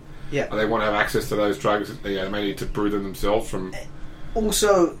Messier. Yeah. And they want to have access to those drugs. They may need to brew them themselves from.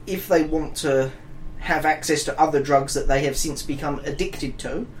 Also, if they want to have access to other drugs that they have since become addicted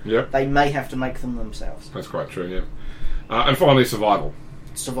to, they may have to make them themselves. That's quite true, yeah. And finally, survival.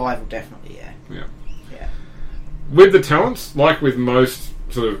 Survival, definitely, Yeah. Yeah. With the talents, like with most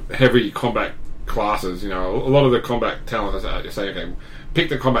sort of heavy combat classes, a lot of the combat talents, I say, okay, pick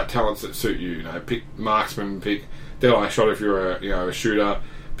the combat talents that suit you. Pick marksman, pick dead-eye shot if you're a shooter,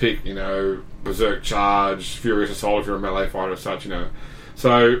 pick, berserk charge, furious assault if you're a melee fighter, as such,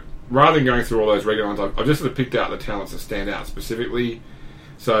 So rather than going through all those regular ones, I've just sort of picked out the talents that stand out specifically.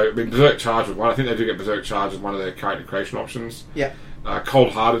 So, I mean, berserk charge was one. I think they do get berserk charge as one of their character creation options. Yeah.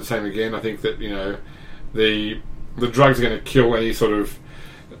 Cold-hearted, same again. I think that the drugs are going to kill any sort of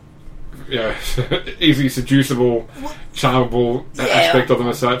easily seducible, charmable aspect of them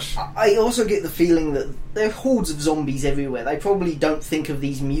as such. I also get the feeling that there are hordes of zombies everywhere. They probably don't think of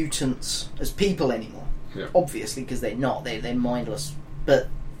these mutants as people anymore. Yeah. Obviously, because they're not. They're mindless. But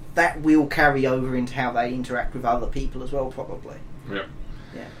that will carry over into how they interact with other people as well, probably. Yeah.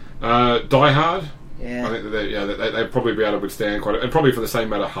 Yeah. Die Hard. Yeah. I think that they'd probably be able to withstand quite, and probably for the same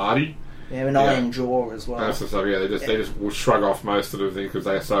matter, Hardy. Yeah, and Iron Jaw as well. That's the stuff. Yeah, they just will shrug off most of the things because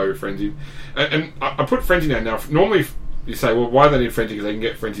they are so frenzied. And I put frenzy down now. Normally, you say, well, why do they need frenzy? Because they can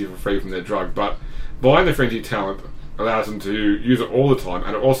get frenzy for free from their drug. But buying the frenzy talent allows them to use it all the time,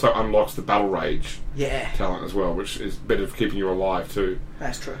 and it also unlocks the battle rage Yeah, talent as well, which is better for keeping you alive too.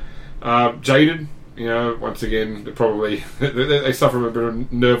 that's true. Jaded, once again, they suffer from a bit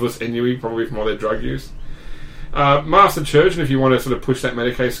of nerveless ennui, probably from all their drug use. Master Churgeon, if you want to sort of push that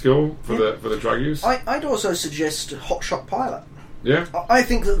Medicae skill for the drug use. I'd also suggest Hotshot Pilot. Yeah? I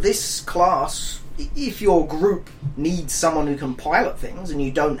think that this class, if your group needs someone who can pilot things, and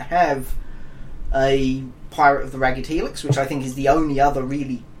you don't have a Pirate of the Ragged Helix, which I think is the only other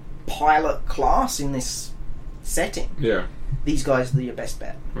really pilot class in this setting, Yeah, these guys are your best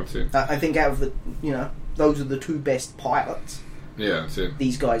bet. that's it. I think out of the, those are the two best pilots. Yeah, that's it.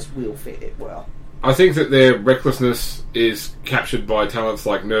 These guys will fit it well. I think that their recklessness is captured by talents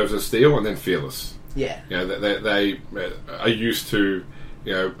like Nerves of Steel and then Fearless. Yeah. They are used to,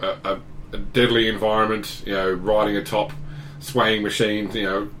 a deadly environment, riding atop swaying machines,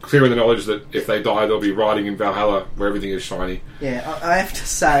 clear in the knowledge that if they die, they'll be riding in Valhalla where everything is shiny. Yeah, I have to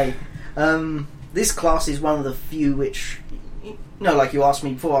say, this class is one of the few which, like you asked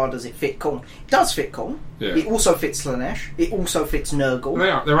me before, does it fit Khorne? It does fit Khorne. Yeah. It also fits Slaanesh. It also fits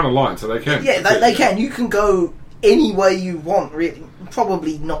Nurgle. They're on a line, so they can. Yeah, they can. You can go any way you want, really.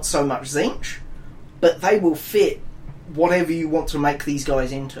 Probably not so much Tzeentch, but they will fit whatever you want to make these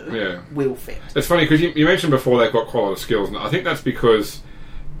guys into. Yeah. Will fit. It's funny, because you mentioned before they've got quite a lot of skills, and I think that's because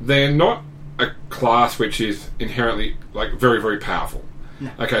they're not a class which is inherently, very, very powerful.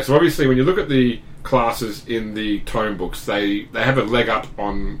 No. Okay, so obviously when you look at the classes in the tome books, they have a leg up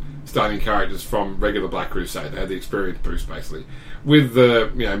on starting characters from regular Black Crusade. They have the experience boost, basically. With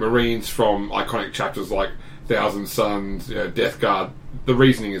the Marines from iconic chapters like Thousand Suns, Death Guard, the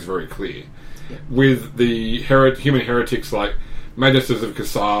reasoning is very clear. Yeah. With the human heretics like Magisters of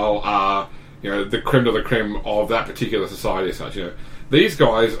Kassal are, the creme de la creme of that particular society as such. These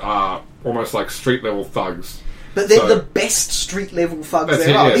guys are almost like street level thugs. But they're the best street level thugs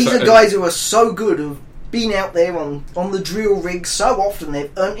there are. Yeah, These are guys who are so good, who've been out there on the drill rig so often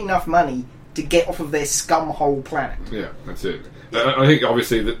they've earned enough money to get off of their scumhole planet. Yeah, that's it. I think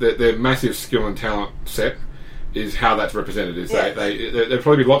obviously that their massive skill and talent set is how that's represented. There'll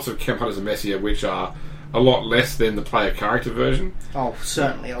probably be lots of Camp Hunters and Messier which are a lot less than the player character version. Oh,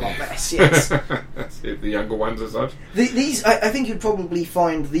 certainly a lot less, yes. That's it, the younger ones as such. These, I think you'd probably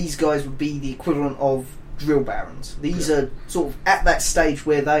find these guys would be the equivalent of drill barons. These are sort of at that stage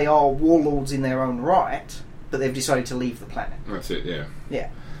where they are warlords in their own right, but they've decided to leave the planet. That's it, yeah. Yeah.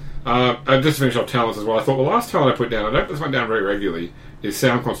 And just to finish off talents as well, I thought the last talent I put down, I don't put this one down very regularly, is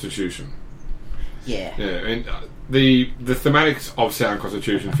Sound Constitution. Yeah. Yeah, and the thematics of Sound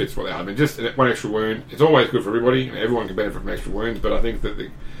Constitution fits what they are. I mean, just one extra wound, it's always good for everybody. Everyone can benefit from extra wounds, but I think that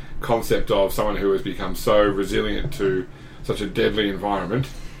the concept of someone who has become so resilient to such a deadly environment...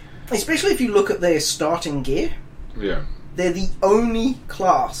 Especially if you look at their starting gear, Yeah. they're the only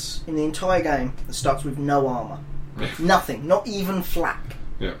class in the entire game that starts with no armour. Nothing, not even flak.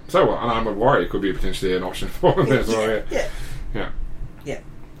 Yeah. So, an armoured warrior could be potentially an option for them as well, yeah. Yeah. Yeah. Yeah,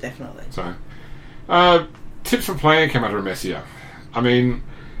 definitely. So, tips for playing Camp Hunter and Messier. I mean,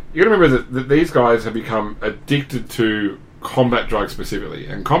 you got to remember that these guys have become addicted to combat drugs specifically,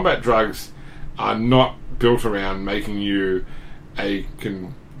 and combat drugs are not built around making you a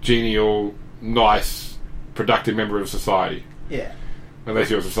congenial, nice, productive member of society. Yeah. Unless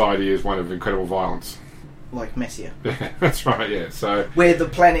your society is one of incredible violence. Like Messier. That's right, yeah. So where the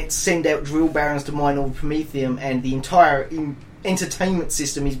planets send out drill barons to mine all the Promethium, and the entire entertainment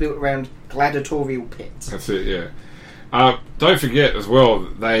system is built around gladiatorial pits. That's it, yeah. Don't forget as well,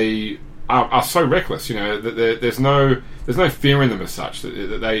 they are so reckless. There's no fear in them as such.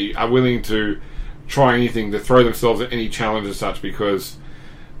 That they are willing to try anything, to throw themselves at any challenge as such, because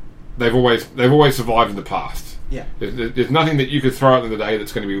they've always survived in the past. Yeah. There's nothing that you could throw at them today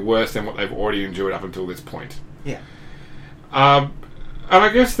that's going to be worse than what they've already endured up until this point. Yeah. And I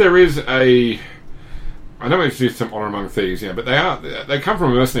guess there is I know we introduced some honor among thieves, but they come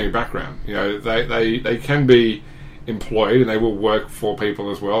from a mercenary background. They can be employed and they will work for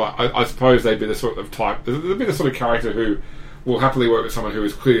people as well. I suppose they'd be the sort of type. They'd be the sort of character who will happily work with someone who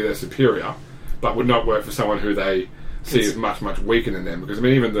is clearly their superior, but would not work for someone who they see as much weaker than them. Because I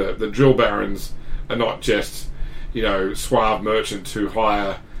mean, even the drill barons are not just suave merchants who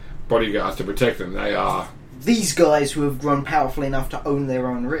hire bodyguards to protect them. They are these guys who have grown powerful enough to own their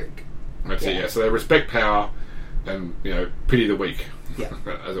own rig. That's it, yeah. So they respect power and, pity the weak, yeah,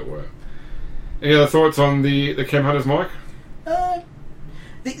 as it were. Any other thoughts on the Camp Hunters, Mike?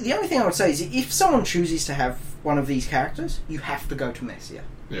 The only thing I would say is if someone chooses to have one of these characters, you have to go to Messier.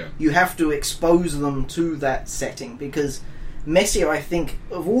 Yeah. You have to expose them to that setting, because Messier, I think,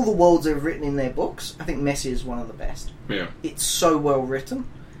 of all the worlds they've written in their books, I think Messier is one of the best. Yeah. It's so well written.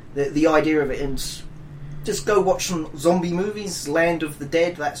 The idea of it, and just go watch some zombie movies, Land of the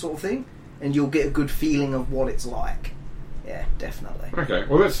Dead, that sort of thing, and you'll get a good feeling of what it's like. Yeah, definitely. Okay,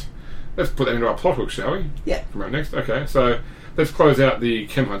 well let's put that into our plot hook, shall we? Yeah. Come right next. Okay, so let's close out the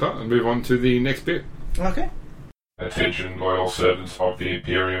Chem Hunter and move on to the next bit. Okay. Attention, loyal servants of the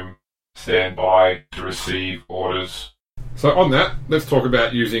Imperium. Stand by to receive orders. So on that, let's talk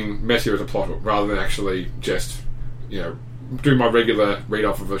about using Messier as a plot hook rather than actually just, do my regular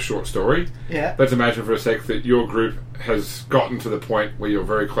read-off of a short story. Yeah. Let's imagine for a sec that your group has gotten to the point where you're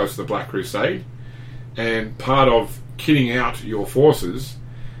very close to the Black Crusade, and part of kitting out your forces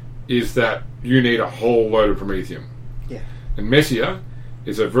is that you need a whole load of Promethium. Yeah. And Messier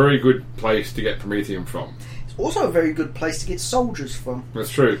is a very good place to get Promethium from. It's also a very good place to get soldiers from. That's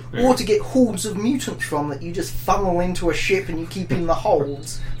true. Yeah. Or to get hordes of mutants from that you just funnel into a ship and you keep in the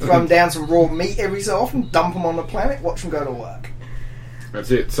holds, throw them down some raw meat every so often, dump them on the planet, watch them go to work.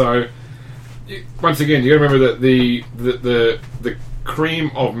 That's it. So, once again, you got to remember that the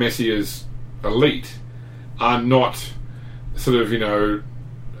cream of Messier's elite are not sort of,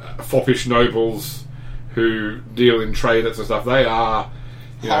 foppish nobles who deal in trade, that sort of stuff. They are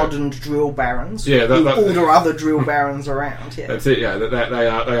hardened drill barons. Yeah, who order other drill barons around. Yeah, that's it. Yeah,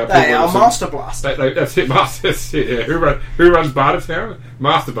 they are Master Blaster. That's it, Master. That's it. Yeah, who runs Bartertown?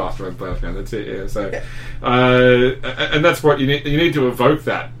 Master Blaster runs Bartertown. That's it. Yeah. So, and that's what you need. You need to evoke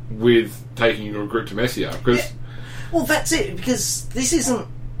that with taking your group to Messier, because. Well, that's it. Because this isn't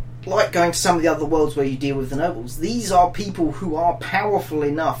like going to some of the other worlds where you deal with the nobles. These are people who are powerful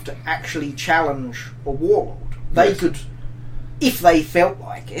enough to actually challenge a warlord. They could, if they felt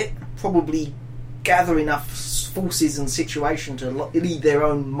like it, probably gather enough forces and situation to lead their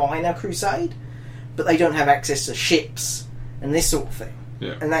own minor crusade, but they don't have access to ships and this sort of thing.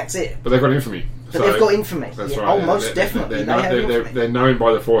 Yeah. And that's it. But they've got infamy. But they've got infamy. That's yeah. right. Oh, most definitely. They're known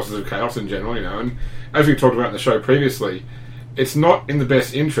by the forces of chaos in general, and as we talked about in the show previously, it's not in the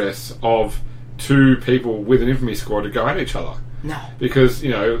best interests of two people with an infamy squad to go at each other. No. Because,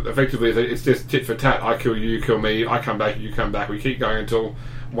 effectively it's just tit for tat. I kill you, you kill me, I come back, you come back. We keep going until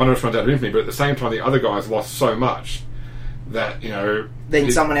one of us runs out of infamy, but at the same time the other guy's lost so much that,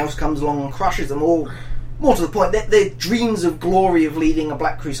 Then someone else comes along and crushes them all. More to the point, their dreams of glory of leading a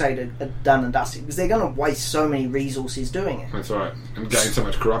Black Crusade are done and dusted, because they're going to waste so many resources doing it. That's right. And gain so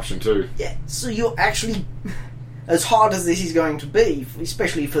much corruption too. Yeah, so you're actually, as hard as this is going to be,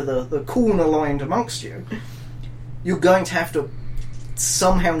 especially for the Khorne aligned amongst you, you're going to have to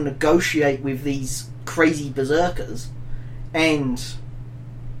somehow negotiate with these crazy berserkers and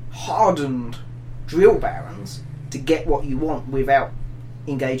hardened drill barons to get what you want without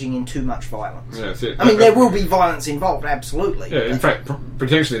engaging in too much violence. Yeah, that's it. I mean, there will be violence involved, absolutely. Yeah, in fact,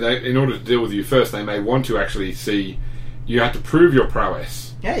 potentially, in order to deal with you first, they may want to actually see you have to prove your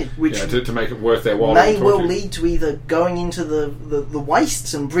prowess. Yeah, which to make it worth their while. May well lead to either going into the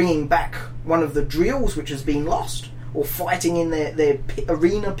wastes and bringing back one of the drills which has been lost, or fighting in their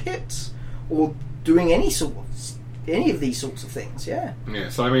arena pits, or doing any of these sorts of things. Yeah. Yeah.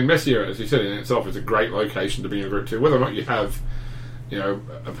 So I mean, Messier, as you said in itself, is a great location to be in a group to. Whether or not you have,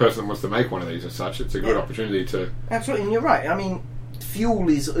 a person that wants to make one of these as such, it's a good opportunity to. Absolutely, and you're right. I mean, fuel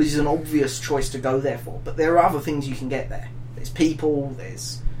is an obvious choice to go there for, but there are other things you can get there. There's people,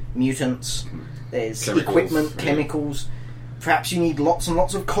 there's mutants, there's equipment, chemicals. Perhaps you need lots and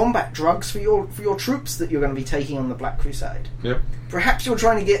lots of combat drugs for your troops that you're going to be taking on the Black Crusade. Yep. Perhaps you're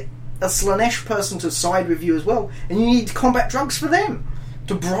trying to get a Slaanesh person to side with you as well, and you need combat drugs for them,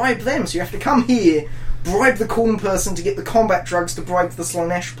 to bribe them. So you have to come here, bribe the Khorne person to get the combat drugs to bribe the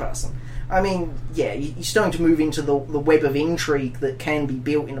Slaanesh person. I mean, yeah, you're starting to move into the web of intrigue that can be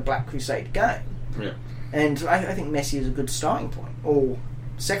built in a Black Crusade game. Yeah. And I think Messier is a good starting point, or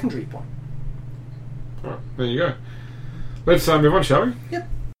secondary point. Alright, there you go. Let's move on, shall we? Yep.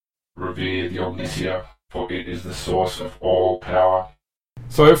 Revere the Omnicia, for it is the source of all power.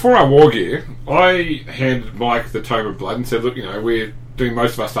 So for our war gear, I handed Mike the Tome of Blood and said, look, we're doing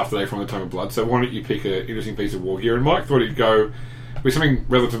most of our stuff today from the Tome of Blood, so why don't you pick an interesting piece of war gear? And Mike thought he'd go with something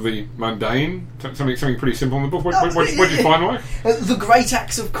relatively mundane, something pretty simple in the book. What did you find, Mike? The Great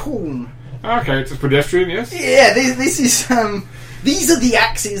Axe of Khorne. Okay, it's a pedestrian, yes? Yeah, this is... these are the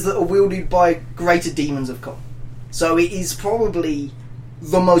axes that are wielded by greater demons of Khorne. So it is probably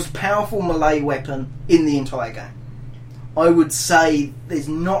the most powerful melee weapon in the entire game. I would say there's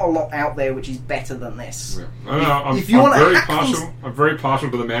not a lot out there which is better than this. Yeah. I'm very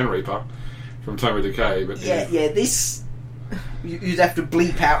partial to the Man Reaper from Tome of Decay, but this You'd have to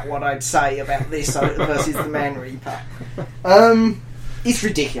bleep out what I'd say about this versus the Man Reaper. It's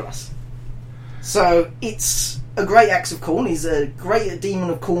ridiculous. So it's a great axe of Khorne. He's a greater demon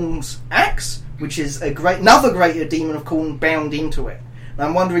of Khorne's axe, which is another greater demon of Khorne bound into it. And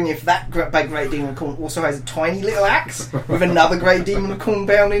I'm wondering if that big great demon of Khorne also has a tiny little axe with another great demon of Khorne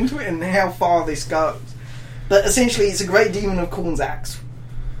bound into it, and how far this goes. But essentially, it's a great demon of Khorne's axe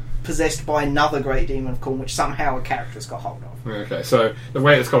possessed by another great demon of Khorne, which somehow a character's got hold of. Okay, so the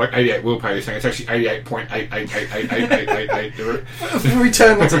way it's got like 88 willpower, you're saying it's actually 88.88888888. For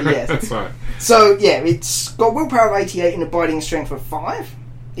eternity, yes. That's right. So, yeah, it's got willpower of 88 and abiding strength of 5.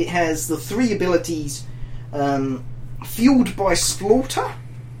 It has the 3 abilities fueled by slaughter,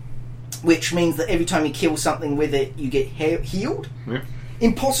 which means that every time you kill something with it, you get healed. Yep.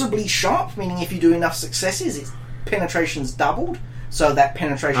 Impossibly sharp, meaning if you do enough successes, its penetration's doubled. So that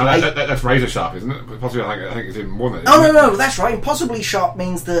penetration... that's razor sharp, isn't it? Possibly, I think it's even more than that. Oh, no, that's right. Impossibly sharp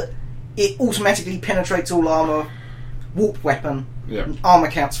means that it automatically penetrates all armour, warp weapon, and armour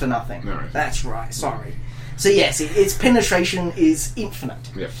counts for nothing. No, that's right, sorry. So yes, its penetration is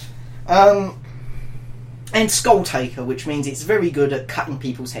infinite. Yep. And Skull Taker, which means it's very good at cutting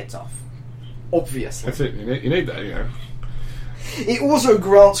people's heads off. Obviously. That's it. You need that, you know. It also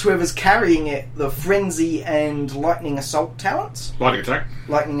grants whoever's carrying it the Frenzy and Lightning Assault talents. Lightning attack.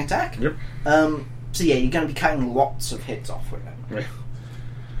 Lightning attack. Yep. So yeah, you're going to be cutting lots of heads off with it. Yeah.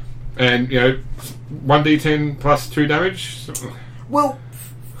 And, 1d10 plus 2 damage? Well,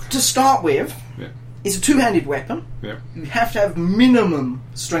 to start with, it's a two-handed weapon. Yeah. You have to have minimum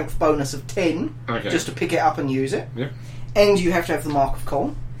strength bonus of 10 just to pick it up and use it. Yeah. And you have to have the Mark of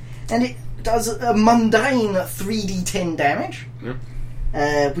Khorne. And it does a mundane 3d10 damage. Yep.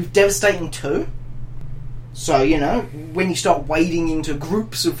 With Devastating 2. So, when you start wading into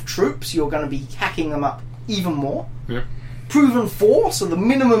groups of troops, you're going to be hacking them up even more. Yep. Proven 4, so the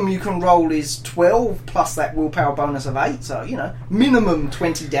minimum you can roll is 12 plus that willpower bonus of 8, so, minimum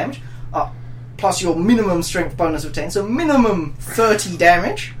 20 damage. Plus your minimum strength bonus of 10, so minimum 30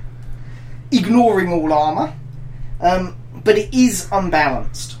 damage, ignoring all armour. But it is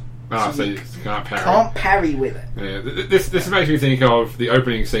unbalanced. So you can't parry. Can't parry with it. Yeah, this makes me think of the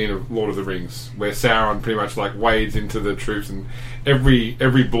opening scene of Lord of the Rings, where Sauron pretty much wades into the troops, and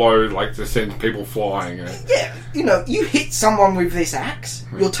every blow just sends people flying. Yeah, you hit someone with this axe,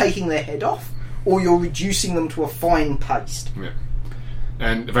 you're taking their head off, or you're reducing them to a fine paste. Yeah.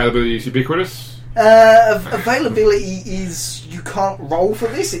 And availability is ubiquitous? Availability is you can't roll for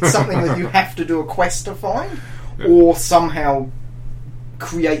this. It's something that you have to do a quest to find, or somehow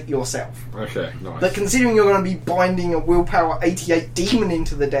create yourself. Okay, nice. But considering you're going to be binding a willpower 88 demon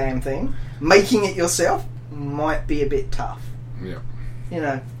into the damn thing, making it yourself might be a bit tough. Yeah.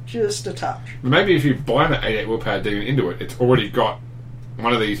 Just a touch. Maybe if you bind that 88 willpower demon into it, it's already got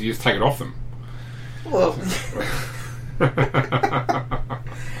one of these, you just take it off them. Well...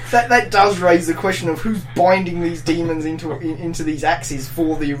 That does raise the question of who's binding these demons into these axes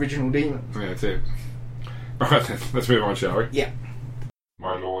for the original demons. Yeah, that's it. Alright then, let's move on, shall we? Yeah.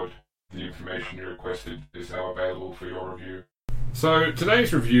 My lord, the information you requested is now available for your review. So,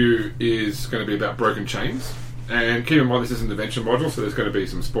 today's review is going to be about Broken Chains. And keep in mind, this is an adventure module, so there's going to be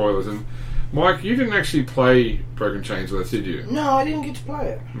some spoilers. And Mike, you didn't actually play Broken Chains with us, did you? No, I didn't get to play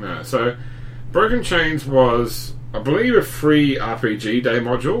it. No, so Broken Chains was, I believe, a free RPG Day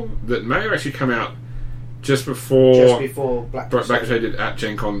module that may have actually come out just before Black Crusade did at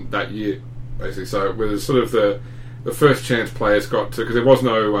Gen Con that year, basically. So it was sort of the first chance players got to, because there was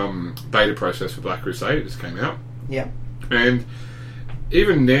no beta process for Black Crusade, it just came out. Yeah. And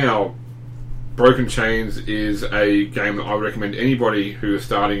even now, Broken Chains is a game that I would recommend anybody who is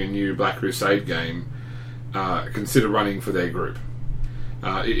starting a new Black Crusade game consider running for their group.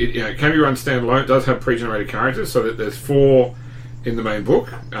 It can be run standalone. It does have pre-generated characters, so that there's 4 in the main book.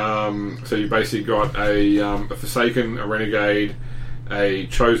 So you've basically got a Forsaken, a Renegade, a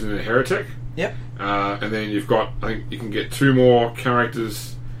Chosen, and a Heretic. Yep. And then you've got, I think you can get 2 more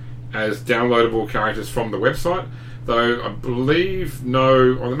characters as downloadable characters from the website. Though I believe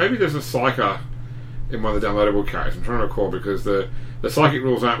or maybe there's a Psyker in one of the downloadable characters. I'm trying to recall, because the psychic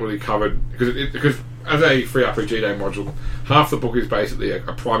rules aren't really covered, because as a free RPG Day module, half the book is basically a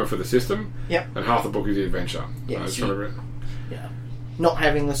primer for the system, and half the book is the adventure. Yeah, not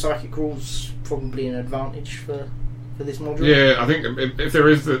having the psychic rules probably an advantage for this module. Yeah, I think if there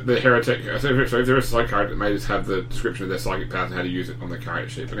is the heretic, so if there is a psychic character, it may just have the description of their psychic powers and how to use it on the character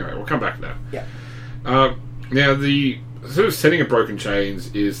sheet. But anyway, we'll come back to that. Yeah. Now, the sort of setting of Broken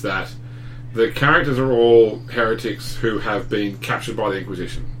Chains is that the characters are all heretics who have been captured by the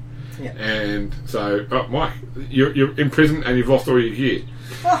Inquisition. Yeah. And so, Mike, you're in prison and you've lost all your gear.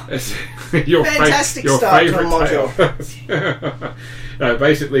 Oh, your fantastic your start to a favourite module. tale. No,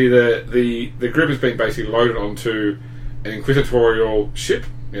 basically, the group has been basically loaded onto an inquisitorial ship,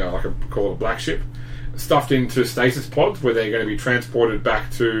 like call it a black ship, stuffed into stasis pods where they're going to be transported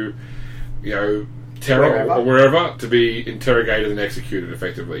back to, Terra or wherever to be interrogated and executed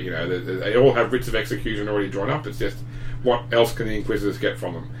effectively. They all have writs of execution already drawn up. It's just what else can the Inquisitors get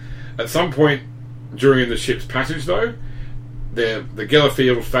from them? At some point during the ship's passage, though, the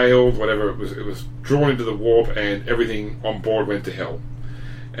Gellerfield failed. Whatever it was drawn into the warp, and everything on board went to hell.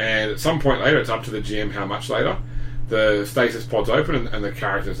 And at some point later, it's up to the GM how much later, the stasis pods open and the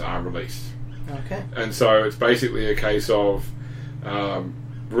characters are released. Okay. And so it's basically a case of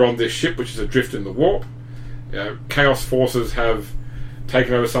we're on this ship which is adrift in the warp. Chaos forces have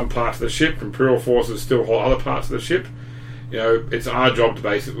taken over some parts of the ship. Imperial forces still hold other parts of the ship. It's our job to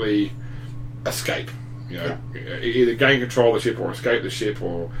basically escape. Either gain control of the ship or escape the ship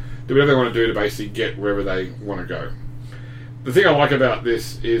or do whatever they want to do to basically get wherever they want to go. The thing I like about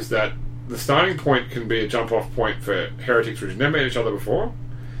this is that the starting point can be a jump-off point for heretics which have never met each other before.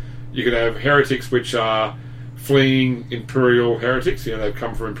 You could have heretics which are fleeing Imperial heretics, they've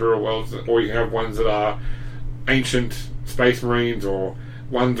come from Imperial worlds, or you can have ones that are ancient Space Marines, or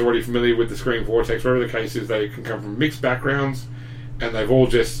ones already familiar with the Screen Vortex. Whatever the case is, they can come from mixed backgrounds, and they've all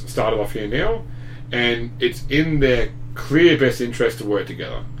just started off here now, and it's in their clear best interest to work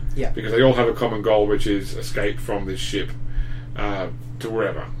together. Yeah. Because they all have a common goal, which is escape from this ship to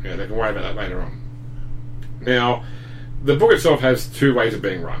wherever. They can worry about that later on. Now, the book itself has two ways of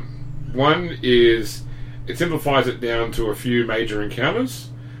being run. One is it simplifies it down to a few major encounters.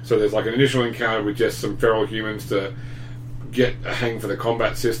 So there's like an initial encounter with just some feral humans to get a hang for the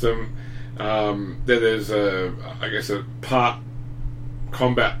combat system. Then there's a part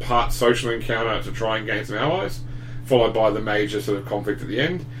combat, part social encounter to try and gain some allies, followed by the major sort of conflict at the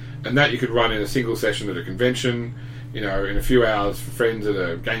end. And that you could run in a single session at a convention, in a few hours for friends at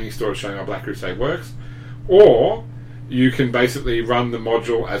a gaming store showing how Black Crusade works. Or you can basically run the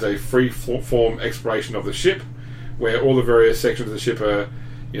module as a free-form exploration of the ship, where all the various sections of the ship are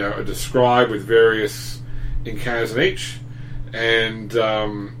described with various encounters in each, and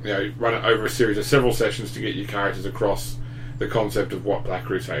run it over a series of several sessions to get your characters across the concept of what Black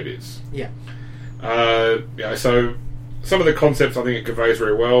Crusade is. Yeah. So some of the concepts I think it conveys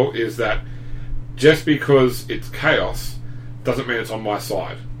very well is that just because it's chaos doesn't mean it's on my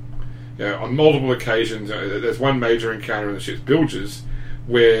side. On multiple occasions, there's one major encounter in the ship's bilges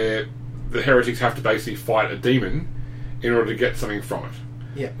where the heretics have to basically fight a demon in order to get something from it.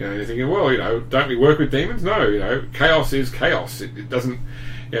 Yeah. You're thinking, well, don't we work with demons? No, chaos is chaos. It doesn't.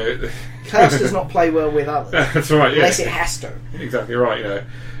 Chaos does not play well with others. That's right. Unless it has to. Exactly right.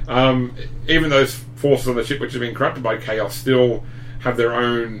 Even those forces on the ship which have been corrupted by chaos still have their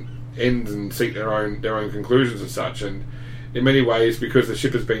own ends and seek their own conclusions and such. And in many ways, because the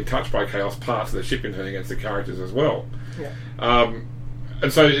ship has been touched by chaos, parts of the ship can turn against the characters as well. Yeah.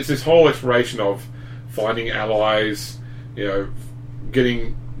 And so it's this whole exploration of finding allies,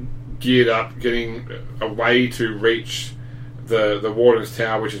 getting geared up, getting a way to reach the Warden's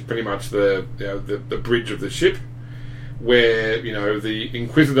Tower, which is pretty much the bridge of the ship, where the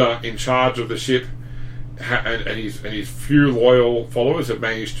Inquisitor in charge of the ship and his few loyal followers have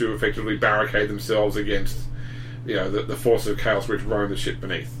managed to effectively barricade themselves against the forces of chaos which roam the ship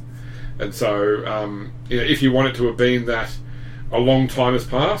beneath. And so if you want it to have been that a long time has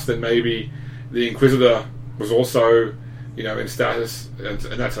passed, then maybe the Inquisitor was also in status, and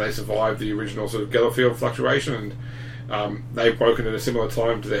that's how they survived the original sort of Gellerfield fluctuation, and they've broken at a similar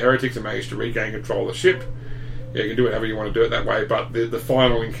time to the heretics and managed to regain control of the ship. You can do it however you want to do it that way, but the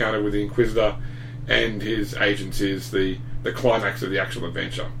final encounter with the Inquisitor and his agents is the climax of the actual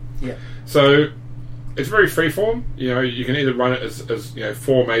adventure. Yeah. So it's very freeform. You can either run it as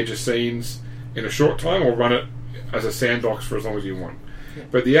 4 major scenes in a short time, or run it as a sandbox for as long as you want. Yeah.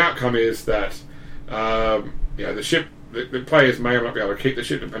 But the outcome is that the ship, the players may or not be able to keep the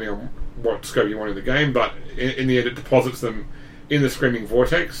ship depending on what scope you want in the game. But in the end, it deposits them in the Screaming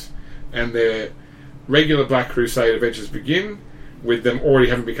Vortex, and their regular Black Crusade adventures begin with them already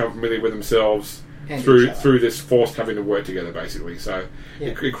having become familiar with themselves And through this force having to work together, basically. So Yeah.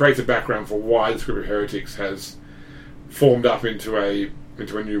 it creates a background for why the Script of Heretics has formed up into a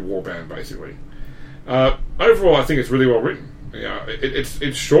new warband, basically. Overall, I think it's really well written.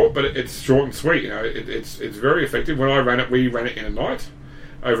 It's short, but it's short and sweet. It's very effective. When I ran it, we ran it in a night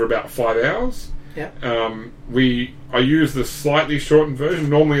over about 5 hours. Yeah. I used the slightly shortened version.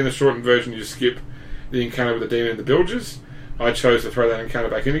 Normally, in the shortened version, you skip the encounter with the demon in the bilges. I chose to throw that encounter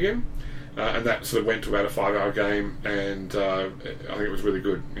back in again. And that sort of went to about a 5-hour game, and I think it was really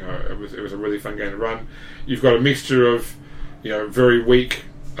good. It was a really fun game to run. You've got a mixture of, very weak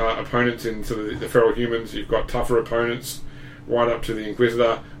opponents in sort of the feral humans. You've got tougher opponents, right up to the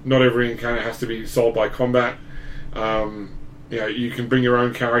Inquisitor. Not every encounter has to be solved by combat. You can bring your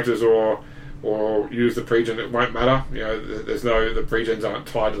own characters or use the pregen. It won't matter. The pregens aren't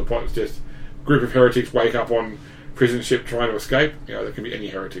tied to the plot. It's just a group of heretics wake up on prison ship trying to escape. There can be any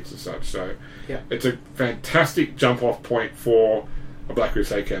heretics as such. So it's a fantastic jump off point for a Black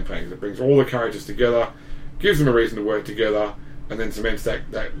Crusade campaign. It brings all the characters together, gives them a reason to work together, and then cements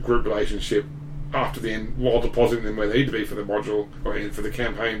that group relationship after the end, while depositing them where they need to be for the module or for the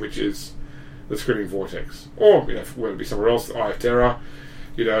campaign, which is the Screaming Vortex, or whether it be somewhere else, Eye of Terror,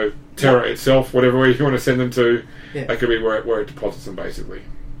 Terror itself, whatever way you want to send them to, that could be where it deposits them basically.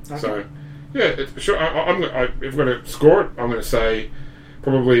 Okay. So. Yeah, sure. If we're going to score it, I'm going to say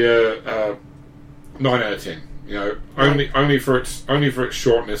probably a 9 out of 10. Only for its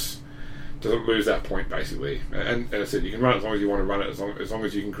shortness does it lose that point basically. And as I said, you can run it as long as you want to run it, as long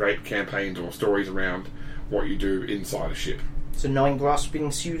as you can create campaigns or stories around what you do inside a ship. So 9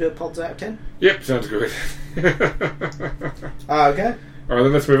 grasping pseudopods out of 10. Yep, sounds good. Okay. All right,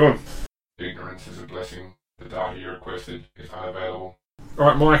 then let's move on. Ignorance is a blessing. The data you requested is unavailable.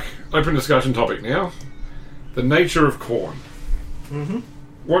 Alright, Mike, open discussion topic now. The nature of Khorne. Mm-hmm.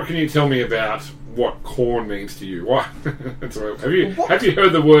 What can you tell me about what Khorne means to you? What? Have you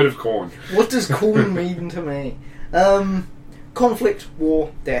heard the word of Khorne? What does Khorne mean to me? Conflict,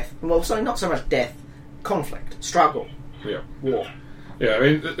 war, death. Well, sorry, not so much death. Conflict, struggle, war. Yeah, I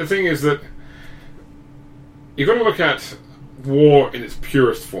mean, the thing is that you've got to look at war in its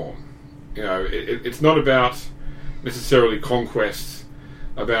purest form. It's not about necessarily conquest,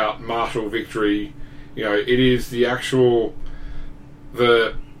 about martial victory. It is the actual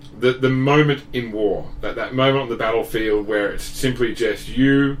the moment in war, that moment on the battlefield where it's simply just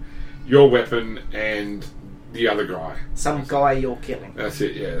you, your weapon, and the other guy. Some guy you're killing. That's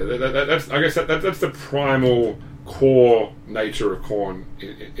it. Yeah, that's I guess that's the primal core nature of Khorne,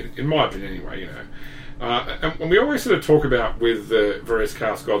 in my opinion, anyway. And we always sort of talk about with the various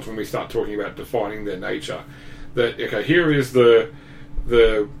chaos gods when we start talking about defining their nature. That here is the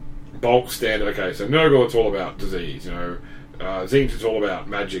bulk standard. Okay, so Nurgle, it's all about disease. Tzeentch, it's all about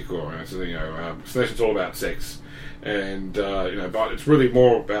magic, or Slaanesh, it's all about sex, and but it's really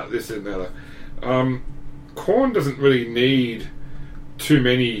more about this and the other. Khorne doesn't really need too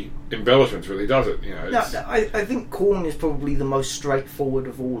many embellishments, really, does it? I think Khorne is probably the most straightforward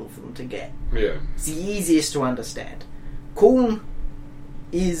of all of them to get. Yeah, it's the easiest to understand. Khorne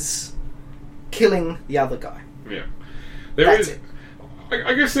is killing the other guy. Yeah, That's it.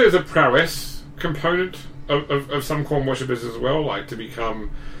 I guess there's a prowess component of some Khorne worshippers as well, like to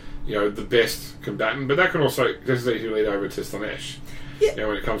become, the best combatant. But that can also just easily lead over to Slaanesh. Yeah.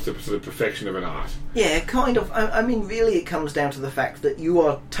 When it comes to sort of perfection of an art. Yeah, kind of. I mean, really, it comes down to the fact that you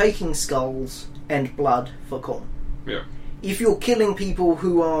are taking skulls and blood for Khorne. Yeah. If you're killing people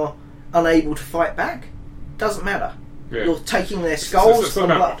who are unable to fight back, doesn't matter. Yeah. You're taking their skulls and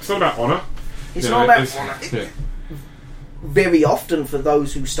blood. It's not about honour. It's not about honour. Very often, for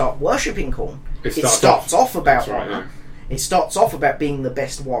those who start worshipping Khorne, it starts off about honour. It starts off about being the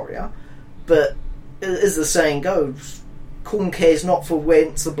best warrior, but as the saying goes, Khorne cares not for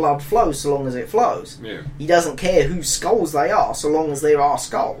whence the blood flows, so long as it flows. Yeah. He doesn't care whose skulls they are, so long as there are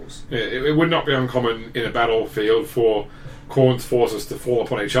skulls. Yeah, it would not be uncommon in a battlefield for Khorne's forces to fall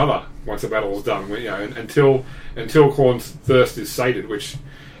upon each other once the battle is done. Until Khorne's thirst is sated, which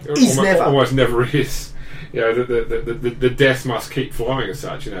almost never is. The death must keep flowing as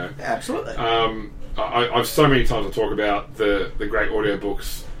such. Absolutely. I've so many times I talk about the great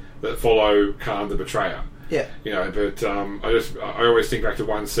audiobooks that follow Khan the Betrayer. Yeah. But I always think back to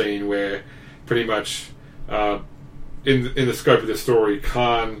one scene where pretty much in the scope of the story,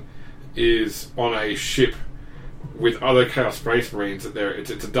 Khan is on a ship with other Chaos Space Marines.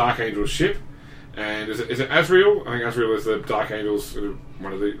 It's a Dark Angel ship, and is it Azrael? I think Azrael is the Dark Angel's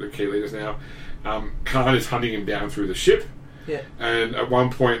one of the key leaders now. Khan is hunting him down through the ship, and at one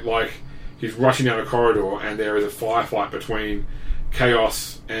point, he's rushing down a corridor, and there is a firefight between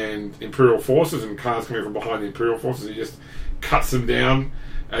Chaos and Imperial forces, and Khan's coming from behind the Imperial forces. He just cuts them down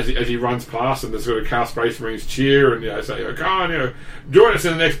as he runs past, and the sort of Chaos Space Marines cheer and say, "Khan, join us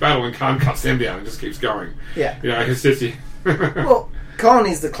in the next battle." And Khan cuts them down and just keeps going. Yeah, it's just well, Khan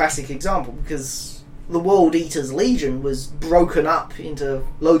is the classic example because the World Eaters Legion was broken up into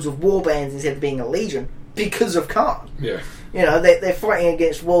loads of war bands instead of being a legion because of Khan. Yeah, they're fighting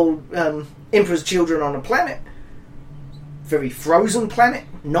against Emperor's children on a planet. very frozen planet.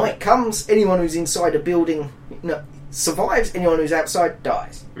 Night comes, anyone who's inside a building survives, anyone who's outside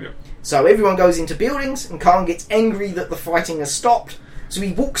dies. Yeah. So everyone goes into buildings, and Khan gets angry that the fighting has stopped, so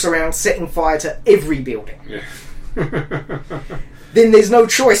he walks around setting fire to every building. Yeah. Then there's no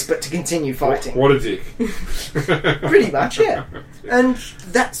choice but to continue fighting. What a dick. Pretty much, yeah. And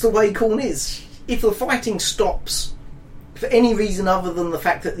that's the way Khorne is. If the fighting stops for any reason other than the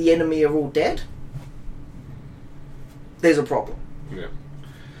fact that the enemy are all dead, there's a problem. Yeah.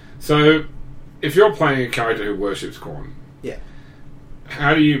 So, if you're playing a character who worships Khorne, Yeah.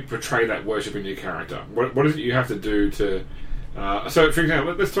 how do you portray that worship in your character? What is it you have to do to... so, for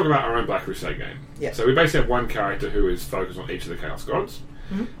example, let's talk about our own Black Crusade game. Yeah. So we basically have one character who is focused on each of the Chaos Gods.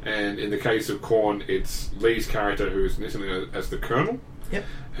 Mhm. And in the case of Khorne, it's Lee's character who is initially known as the Colonel. Yep.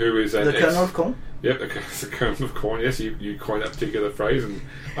 Who is The Colonel of Khorne. Yep, the Colonel of Khorne. Yes, you coined that particular phrase, and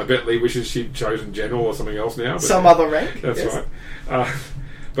I bet Lee wishes she'd chosen General or something else now. But Some other rank. That's yes. right.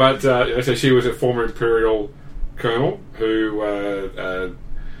 But so she was a former Imperial Colonel who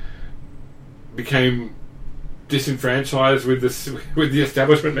became disenfranchised with the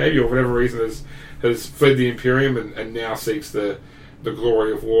establishment, maybe, or for whatever reason has fled the Imperium and now seeks the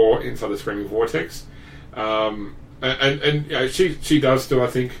glory of war inside the Screaming Vortex. And you know, she does still, I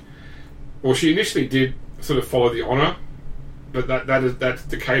think. Well, she initially did sort of follow the honour, but that's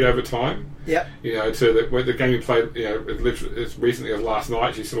decayed over time. Yep. You know, to when the game we played, you know, literally as recently as last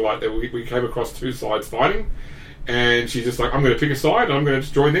night, she sort of like that. We came across two sides fighting, and she's just like, I'm going to pick a side, and I'm going to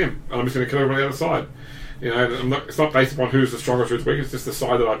just join them, and I'm just going to kill everyone on the other side. You know, it's not based upon who's the strongest or who's weak. It's just the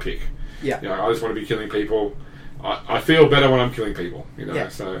side that I pick. Yeah. You know, I just want to be killing people. I feel better when I'm killing people. You know, Yeah.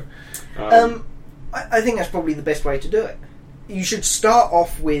 so. I think that's probably the best way to do it. You should start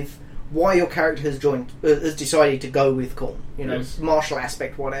off with why your character has decided to go with Khorne. You know, Yes. martial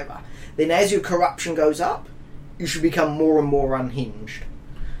aspect, whatever. Then, as your corruption goes up, you should become more and more unhinged.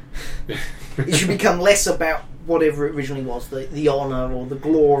 It should become less about whatever it originally was, the honour or the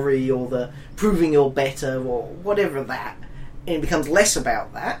glory or the proving you're better or whatever that. And it becomes less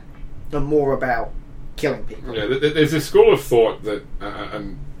about that and more about killing people. Yeah, there's this school of thought that,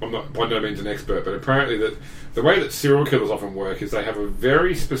 and I'm not by no means an expert, but apparently that the way that serial killers often work is they have a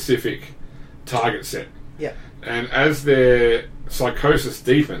very specific target set. Yeah. And as their psychosis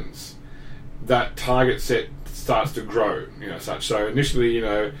deepens, that target set starts to grow, you know, such. So initially, you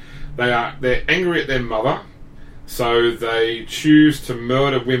know, they're angry at their mother, so they choose to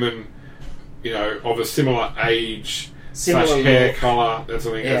murder women, you know, of a similar age, Similar such hair look. colour, that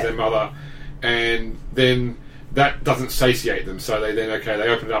sort of thing, as Yeah. their mother, and then that doesn't satiate them, so they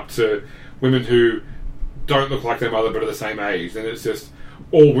open it up to women who don't look like their mother but are the same age. Then it's just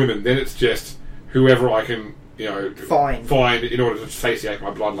all women. Then it's just whoever I can, you know, find in order to satiate my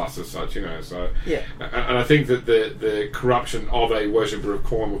bloodlust as such, you know. So Yeah. and I think that the corruption of a worshipper of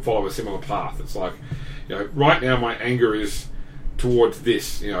Khorne will follow a similar path. It's like, you know, right now my anger is towards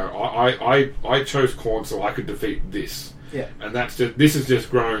this. You know, I chose Khorne so I could defeat this. Yeah. And this has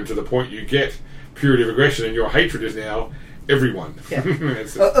just grown to the point you get purity of aggression, and your hatred is now everyone. Yeah.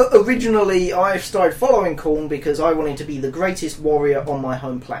 It's just- Originally, I started following Khorne because I wanted to be the greatest warrior on my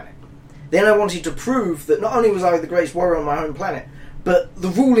home planet. Then I wanted to prove that not only was I the greatest warrior on my home planet, but the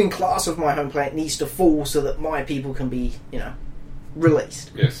ruling class of my home planet needs to fall so that my people can be, you know,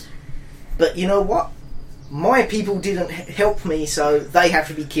 released. yes. But you know what? My people didn't help me, so they have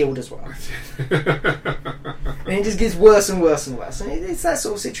to be killed as well. And it just gets worse and worse and worse. And it's that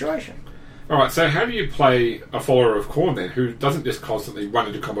sort of situation. Alright, so how do you play a follower of Khorne then, who doesn't just constantly run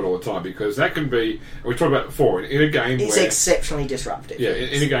into combat all the time? Because that can be, and we talked about it before, in a game It's where... exceptionally disruptive. Yeah,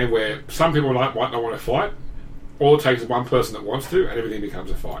 in a game where some people might not want to fight, all it takes is one person that wants to, and everything becomes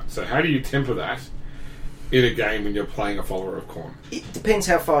a fight. So how do you temper that in a game when you're playing a follower of Khorne? It depends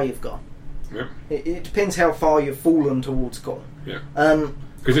how far you've gone. Yeah, It depends how far you've fallen towards Khorne. yeah. Um,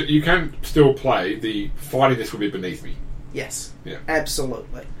 Because you can still play the fighting this will be beneath me. yes, Yeah.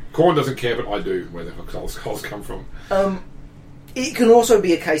 absolutely. Khorne doesn't care, but I do, where the skulls come from. It can also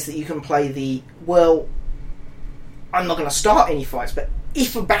be a case that you can play well, I'm not going to start any fights, but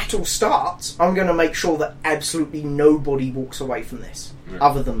if a battle starts, I'm going to make sure that absolutely nobody walks away from this, Yeah.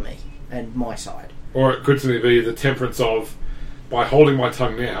 other than me and my side. Or it could simply be the temperance of, by holding my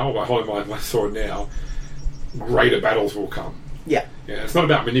tongue now, by holding my sword now, greater battles will come. Yeah. Yeah, it's not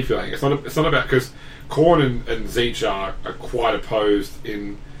about manipulating. It's not about, because Khorne and Tzeentch are quite opposed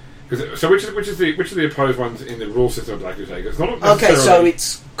in. So which are the opposed ones in the rule system of Black Crusade? It's not Okay, so necessarily-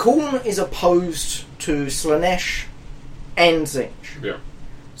 it's Khorne is opposed to Slaanesh and Tzeentch. yeah,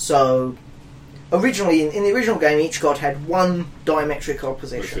 So originally, in the original game, each god had one diametric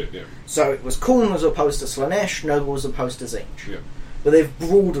opposition. That's it, yeah. So it was Khorne as opposed to Slaanesh, Nurgle as opposed to Tzeentch. Yeah. But they've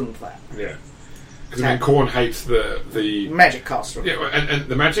broadened that. Yeah. Because I mean, Khorne hates the Magic caster. yeah, and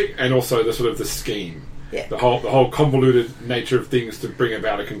the magic, and also the sort of the scheme. Yeah. The whole convoluted nature of things to bring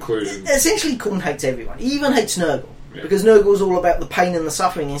about a conclusion. Essentially, Khorne hates everyone. He even hates Nurgle. Yeah. Because Nurgle's all about the pain and the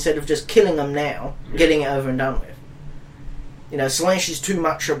suffering instead of just killing them now, getting it over and done with. You know, Slaanesh is too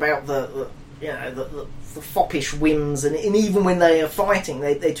much about the foppish whims, and even when they are fighting,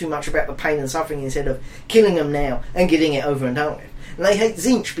 they're too much about the pain and suffering instead of killing them now and getting it over and done with. And they hate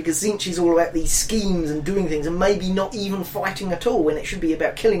Tzeentch because Tzeentch is all about these schemes and doing things and maybe not even fighting at all when it should be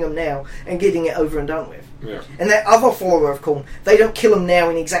about killing them now and getting it over and done with. Yeah. And that other follower of Khorne, they don't kill them now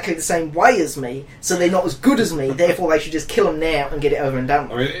in exactly the same way as me, so they're not as good as me, therefore they should just kill them now and get it over and done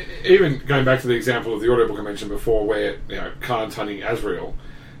with. I mean, even going back to the example of the audiobook I mentioned before, where Khan's hunting Azrael,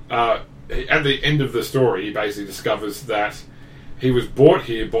 at the end of the story, he basically discovers that he was brought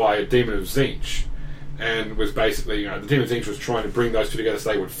here by a demon of Tzeentch, and was basically, the demon of Tzeentch was trying to bring those two together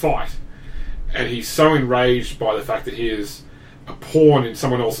so they would fight. And he's so enraged by the fact that he is a pawn in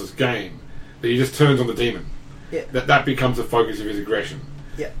someone else's game that he just turns on the demon. Yeah. That becomes the focus of his aggression.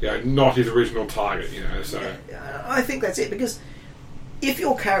 Yeah. Not his original target. So Yeah, I think that's it, because if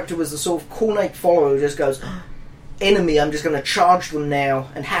your character was the sort of Khornate follower who just goes, enemy, I'm just going to charge them now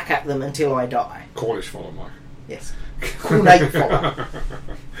and hack at them until I die. Cornish follow, Mike. Yes. Khornate follower.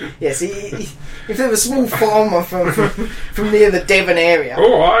 Yes, if they're a small farmer from near the Devon area.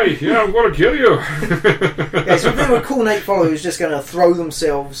 Oh, aye, yeah, I'm going to kill you. Yes, if they were a Khornate follower who's just going to throw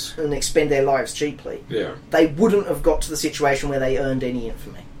themselves and expend their lives cheaply, Yeah. they wouldn't have got to the situation where they earned any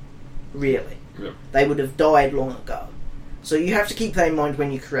infamy. Really. Yeah. They would have died long ago. So you have to keep that in mind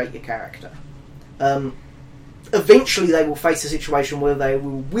when you create your character. Eventually they will face a situation where they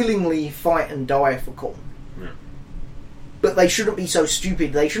will willingly fight and die for Khorne. Yeah. But they shouldn't be so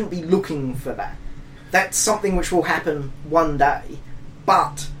stupid. They shouldn't be looking for that. That's something which will happen one day,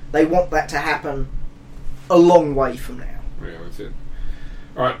 but they want that to happen a long way from now. Yeah, that's it.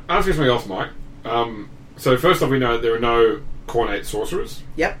 Alright, answer something else, Mike. So first off, we know there are no Khornate sorcerers.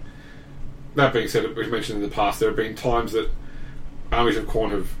 Yep. That being said, we've mentioned in the past there have been times that armies of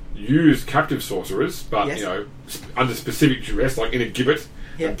Khorne have used captive sorcerers, but Yes. under specific duress, like in a gibbet,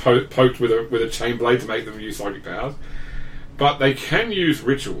 and poked with a chain blade to make them use psychic powers. But they can use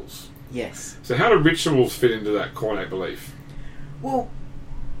rituals. Yes. So how do rituals fit into that Khornate belief? Well,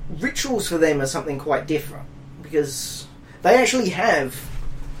 rituals for them are something quite different, because they actually have,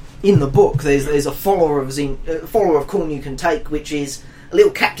 in the book, there's a follower of Khorne you can take, which is a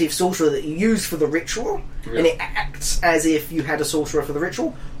little captive sorcerer that you use for the ritual, and it acts as if you had a sorcerer for the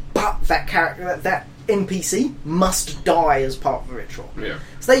ritual, but that character, that NPC, must die as part of the ritual. Yeah.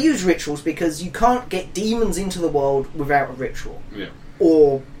 So they use rituals because you can't get demons into the world without a ritual. Yeah.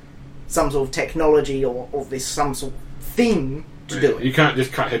 Or some sort of technology, or this some sort of thing to do it. You can't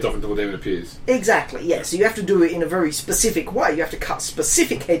just cut heads off until the demon appears. Exactly, yes. So you have to do it in a very specific way. You have to cut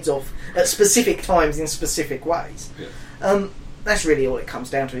specific heads off at specific times in specific ways. Yeah. That's really all it comes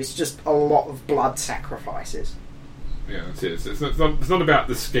down to. It's just a lot of blood sacrifices. Yeah, that's it. It's not about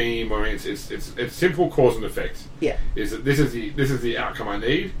the scheme, or it's simple cause and effect. Yeah. Is that this is the outcome I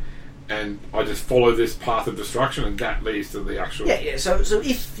need, and I just follow this path of destruction, and that leads to the actual. Yeah. So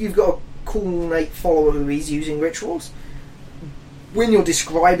if you've got a Khornate follower who is using rituals, when you're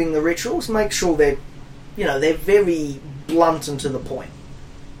describing the rituals, make sure they're very blunt and to the point.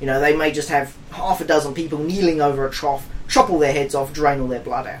 They may just have half a dozen people kneeling over a trough, chop all their heads off, drain all their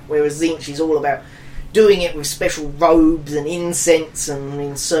blood out. Whereas Tzeentch is all about doing it with special robes and incense and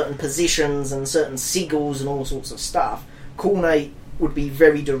in certain positions and certain sigils and all sorts of stuff. Khornate would be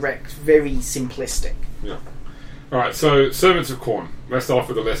very direct, very simplistic. Yeah. Alright, so Servants of Khorne. Let's start off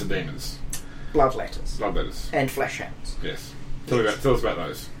with the lesser demons. Bloodletters. Bloodletters. And fleshhounds. Yes. Tell us about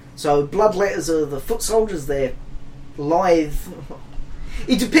those. So bloodletters are the foot soldiers. They're lithe.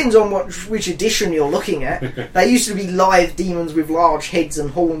 It depends on which edition you're looking at. They used to be lithe demons with large heads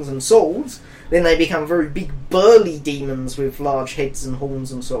and horns and swords. Then they become very big, burly demons with large heads and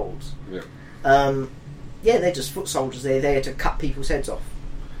horns and swords. Yeah. They're just foot soldiers. They're there to cut people's heads off.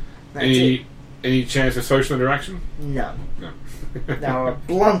 That's Any chance of social interaction? No. No. They're a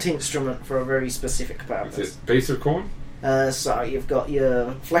blunt instrument for a very specific purpose. That's it. Beasts of Khorne? So you've got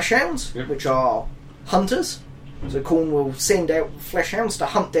your fleshhounds, Yep. which are hunters. So Khorne will send out fleshhounds to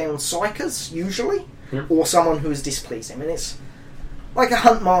hunt down psychers, usually, or someone who has displeased him. And it's like a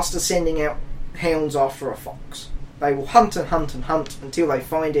hunt master sending out hounds after a fox. They will hunt and hunt and hunt until they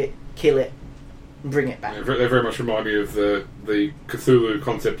find it, kill it, and bring it back. Yeah, they very much remind me of the Cthulhu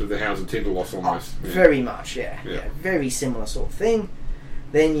concept of the Hounds of Tindalos almost. Yeah. Very much, yeah. Very similar sort of thing.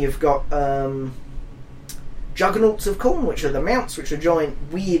 Then you've got Juggernauts of Khorne, which are the mounts, which are giant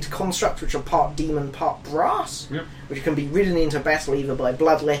weird constructs which are part demon, part brass, which can be ridden into battle either by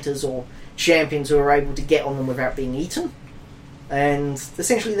bloodletters or champions who are able to get on them without being eaten. And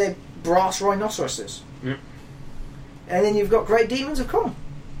essentially they're brass rhinoceroses. Yep. And then you've got Great Demons of Khorne.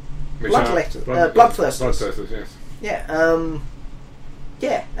 Bloodthirsters. Bloodthirsters, yes.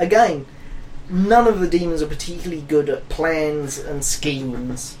 Yeah, again, none of the demons are particularly good at plans and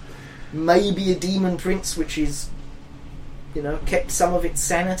schemes. Maybe a demon prince, which is, kept some of its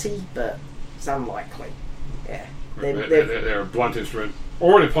sanity, but it's unlikely. Yeah. They're a blunt instrument,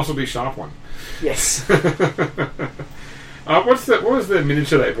 or a possibly sharp one. Yes. What was the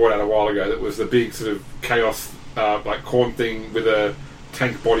miniature they brought out a while ago that was the big sort of chaos, like Khorne thing with a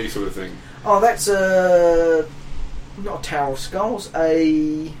tank body sort of thing? Oh, that's not a Tower of Skulls,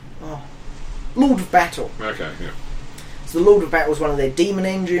 Lord of Battle. Okay, yeah. So the Lord of Battle is one of their demon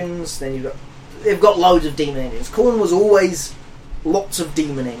engines. Then they've got loads of demon engines. Khorne was always lots of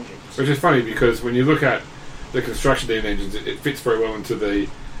demon engines. Which is funny because when you look at the construction demon engines, it fits very well into the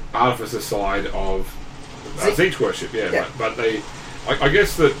artificer side of Tzeentch worship. Yeah. But I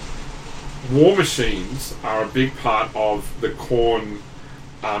guess that war machines are a big part of the Khorne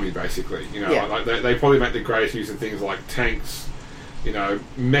army, basically. Like they probably make the greatest use of things like tanks,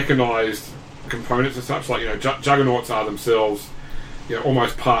 mechanized components and such, like juggernauts are themselves,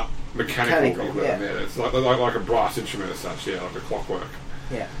 almost part mechanical. It's like a brass instrument as such, like a clockwork.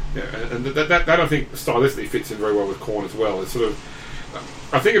 And that I think stylistically fits in very well with Khorne as well. It's sort of,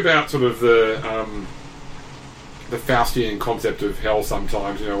 I think about sort of the Faustian concept of hell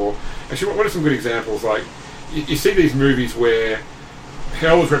sometimes, or actually, what are some good examples? Like you see these movies where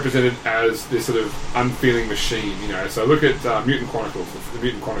hell is represented as this sort of unfeeling machine, So look at Mutant Chronicles, the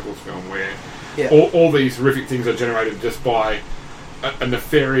Mutant Chronicles film, where all these horrific things are generated just by a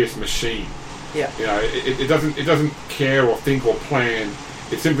nefarious machine. It doesn't care or think or plan.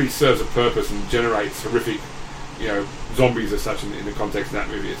 It simply serves a purpose and generates horrific, zombies as such in the context of that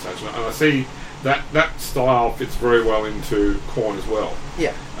movie as such. And I see that style fits very well into Khorne as well.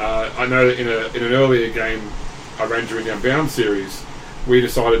 I know that in an earlier game I ran during the Unbound series, we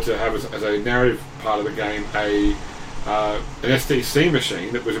decided to have as a narrative part of the game an STC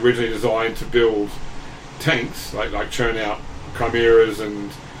machine that was originally designed to build tanks, like churn out Chimeras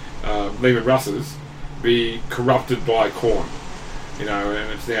and Leman Russes, be corrupted by Khorne,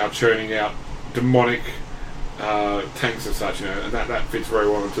 and it's now churning out demonic tanks and such, and that fits very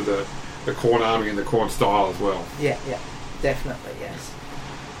well into the Khorne army and the Khorne style as well. Yeah, definitely, yes.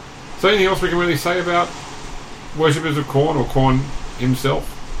 So anything else we can really say about worshippers of Khorne or Khorne himself?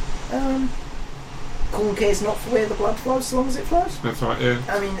 Khorne cares not for where the blood flows, as long as it flows. That's right. Yeah.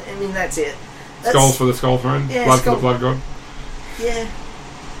 I mean that's it. Skulls for the Skull Throne. Blood for the Blood God. Yeah.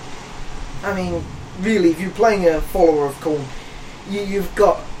 I mean, really, if you're playing a follower of Khorne, you've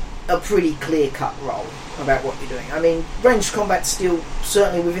got a pretty clear-cut role about what you're doing. I mean, ranged combat's still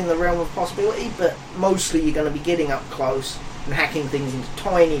certainly within the realm of possibility, but mostly you're going to be getting up close and hacking things into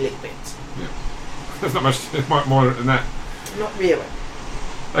tiny little bits. Yeah. There's not much more than that. Not really.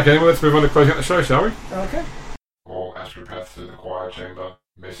 Okay, well, let's move on to closing out the show, shall we? Okay. All astropaths in the quiet chamber.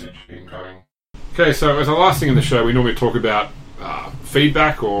 Message incoming. Okay, so as the last thing in the show, we normally talk about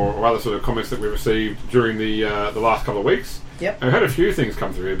feedback or other sort of comments that we received during the last couple of weeks. Yep. And we've had a few things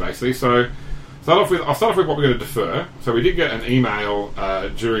come through here, basically. So I'll start off with what we're going to defer. So we did get an email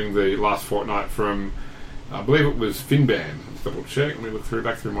during the last fortnight from, I believe it was Finban. Let's double check. Let me look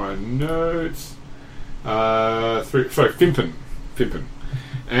back through my notes. Fimpen.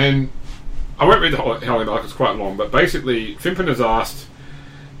 And I won't read the whole email because it's quite long, but basically Fimpen has asked,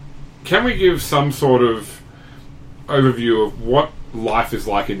 can we give some sort of overview of what life is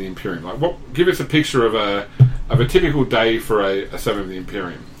like in the Imperium? Like, give us a picture of a typical day for a servant of the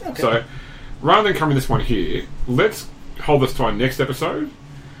Imperium. Okay. So, rather than covering this one here, let's hold this to our next episode,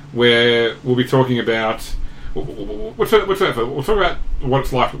 where we'll be talking about we'll talk about what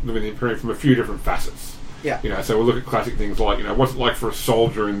it's like living in the Imperium from a few different facets. Yeah. So we'll look at classic things like, what's it like for a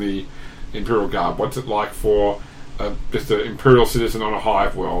soldier in the Imperial Guard? What's it like for just an Imperial citizen on a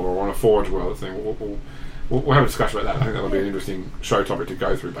hive world or on a forge world thing? We'll have a discussion about that. I think that'll be an interesting show topic to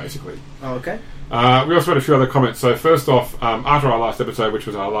go through, basically. Oh, okay. We also had a few other comments. So first off, after our last episode, which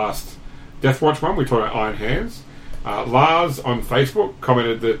was our last Deathwatch one, we talked about Iron Hands. Lars on Facebook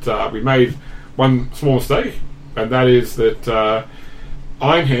commented that we made one small mistake, and that is that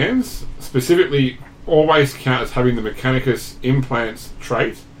Iron Hands specifically always count as having the Mechanicus implants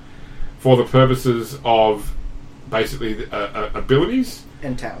trait for the purposes of basically abilities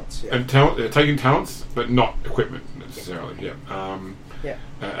And talents. Yeah. and taking talents, but not equipment necessarily. Yeah. Yeah.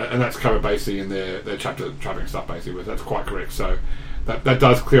 And that's covered basically in their trapping stuff, basically. That's quite correct. So that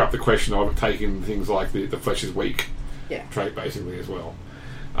does clear up the question of taking things like the flesh is weak trait, basically, as well.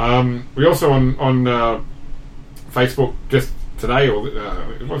 We also on Facebook just today, or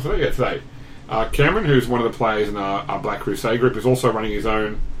what's today? Yeah, today. Cameron, who's one of the players in our Black Crusade group, is also running his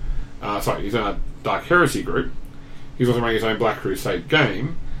own. He's in a Dark Heresy group. He's also running his own Black Crusade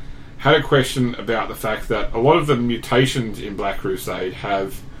game. Had a question about the fact that a lot of the mutations in Black Crusade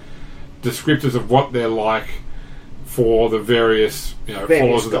have descriptors of what they're like for the various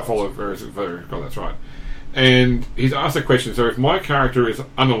followers that follow various God, that's right. And he's asked a question, so if my character is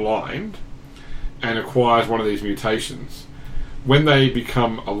unaligned and acquires one of these mutations, when they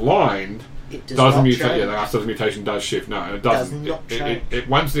become aligned, It does does the not mutation? change. Yeah, they asked, does the mutation does shift? No, it doesn't. Does not change.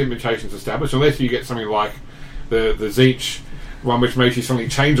 Once the mutation is established, unless you get something like the Tzeentch one, which makes you suddenly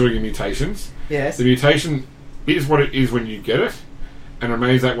change all your mutations. Yes. The mutation is what it is when you get it, and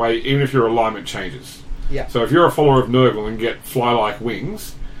remains that way even if your alignment changes. Yeah. So if you're a follower of Nurgle and get fly-like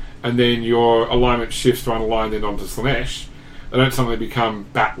wings, and then your alignment shifts to unaligned then onto Slaanesh, they don't suddenly become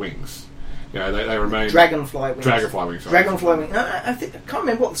bat wings. They remain Dragonfly wings. Dragonfly wings. Sorry. Dragonfly wings. No, I can't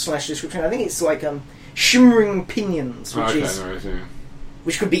remember what the Slash description. I think it's like shimmering pinions,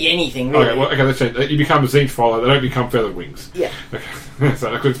 which could be anything. Really. Okay, let's say you become a Tzeentch follower. They don't become feathered wings. Yeah. Okay.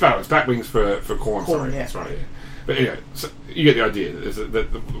 So it's bat wings for corn. Sorry, yeah. That's right. Yeah. But anyway, so you get the idea. Is that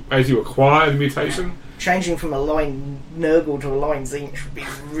as you acquire the mutation, Changing from a line Nurgle to a line Tzeentch would be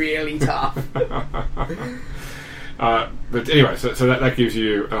really tough. but anyway, so that gives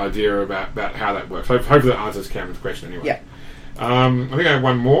you an idea about how that works. Hopefully that answers Cameron's question anyway. Yeah. I think I have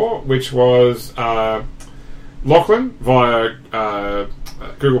one more, which was Lachlan via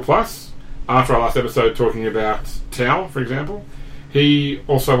Google Plus. After our last episode talking about Tau, for example, he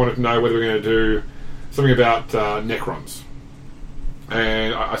also wanted to know whether we're going to do something about Necrons.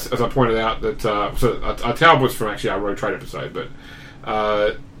 And as I pointed out, that Tau was from actually our Rogue Trade episode, but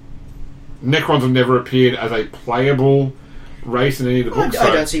Necrons have never appeared as a playable race in any of the books.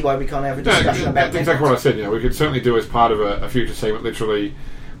 I don't see why we can't have a discussion about that's exactly what I said. We could certainly do as part of a future segment, literally.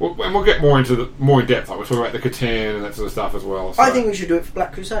 And we'll get more in depth. Like we'll talk about the Catan and that sort of stuff as well. So. I think we should do it for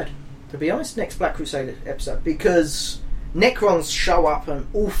Black Crusade. To be honest, next Black Crusade episode, because Necrons show up an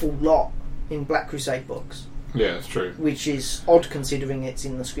awful lot in Black Crusade books. Yeah, that's true. Which is odd considering it's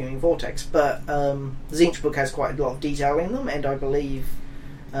in the Screaming Vortex. But the Tzeentch book has quite a lot of detail in them, and I believe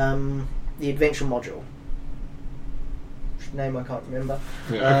the Adventure module, which name I can't remember.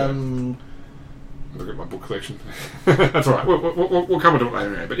 Yeah, okay. Look at my book collection. That's all right. We'll come to it later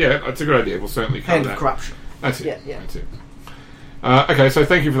anyway. But yeah, that's a good idea. We'll certainly cover Hand that. of Corruption. That's it. Yeah. That's it. Okay, so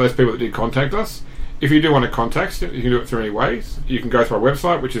thank you for those people that did contact us. If you do want to contact us, you can do it through any ways. You can go to our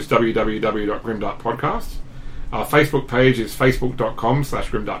website, which is www.grimdarkpodcast. Our Facebook page is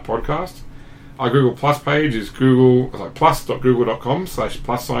facebook.com/grimdarkpodcast. Our Google Plus page is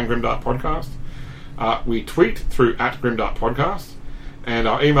plus.google.com/+grimdarkpodcast. We tweet through @grimdarkpodcast. And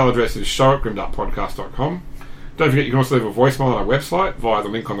our email address is show@grimdarkpodcast.com. Don't forget you can also leave a voicemail on our website via the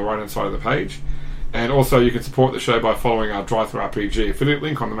link on the right hand side of the page. And also you can support the show by following our Drive-Thru RPG affiliate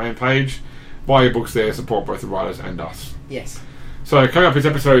link on the main page. Buy your books there, support both the writers and us. Yes. So coming up is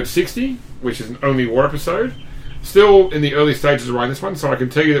episode 60, which is an Only War episode. Still in the early stages of writing this one, so I can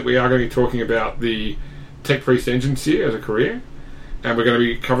tell you that we are going to be talking about the Tech Priest engine seer as a career. And we're going to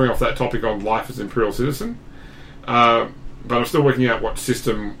be covering off that topic on life as Imperial Citizen. But I'm still working out what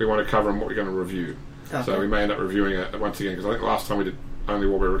system we want to cover and what we're going to review. Okay. So we may end up reviewing it once again, because I think last time we did Only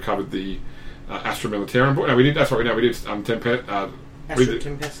War, we covered the Astra Militarum book. No, we did. That's what we know. We did Astra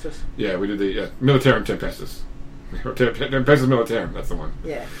Tempestus. Yeah, we did the Militarum Tempestus. Tempestus Militarum. That's the one.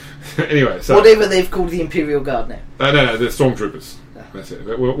 Yeah. Anyway, so whatever they've called the Imperial Guard now. No, the Stormtroopers. Oh. That's it.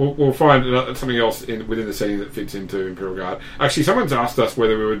 But we'll find something else within the setting that fits into Imperial Guard. Actually, someone's asked us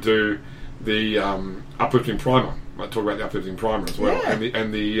whether we would do the Uplifting Primer. Might talk about the Uplifting Primer as well, yeah.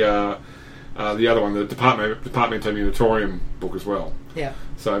 and the other one, the Departmentum Unitorium book as well. Yeah.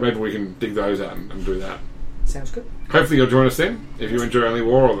 So maybe we can dig those out and do that. Sounds good. Hopefully you'll join us then, if you enjoy Only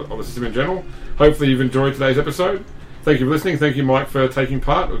War or the system in general. Hopefully you've enjoyed today's episode. Thank you for listening. Thank you, Mike, for taking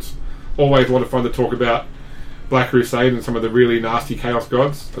part. It's always a lot of fun to talk about Black Crusade and some of the really nasty Chaos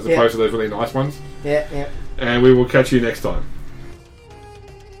Gods, as opposed to those really nice ones. Yeah. And we will catch you next time.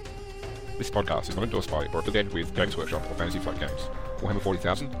 This podcast is not endorsed by or affiliated with Games Workshop or Fantasy Flight Games. Warhammer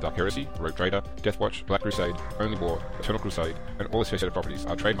 40,000, Dark Heresy, Rogue Trader, Deathwatch, Black Crusade, Only War, Eternal Crusade, and all associated properties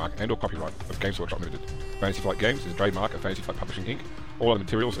are trademark and/or copyright of Games Workshop Limited. Fantasy Flight Games is a trademark of Fantasy Flight Publishing Inc. All other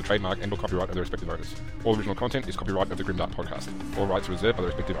materials are trademark and/or copyright of their respective owners. All original content is copyright of the Grimdark Podcast. All rights are reserved by the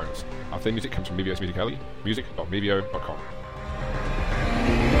respective owners. Our theme music comes from Mebius Musicali, music.mebio.com.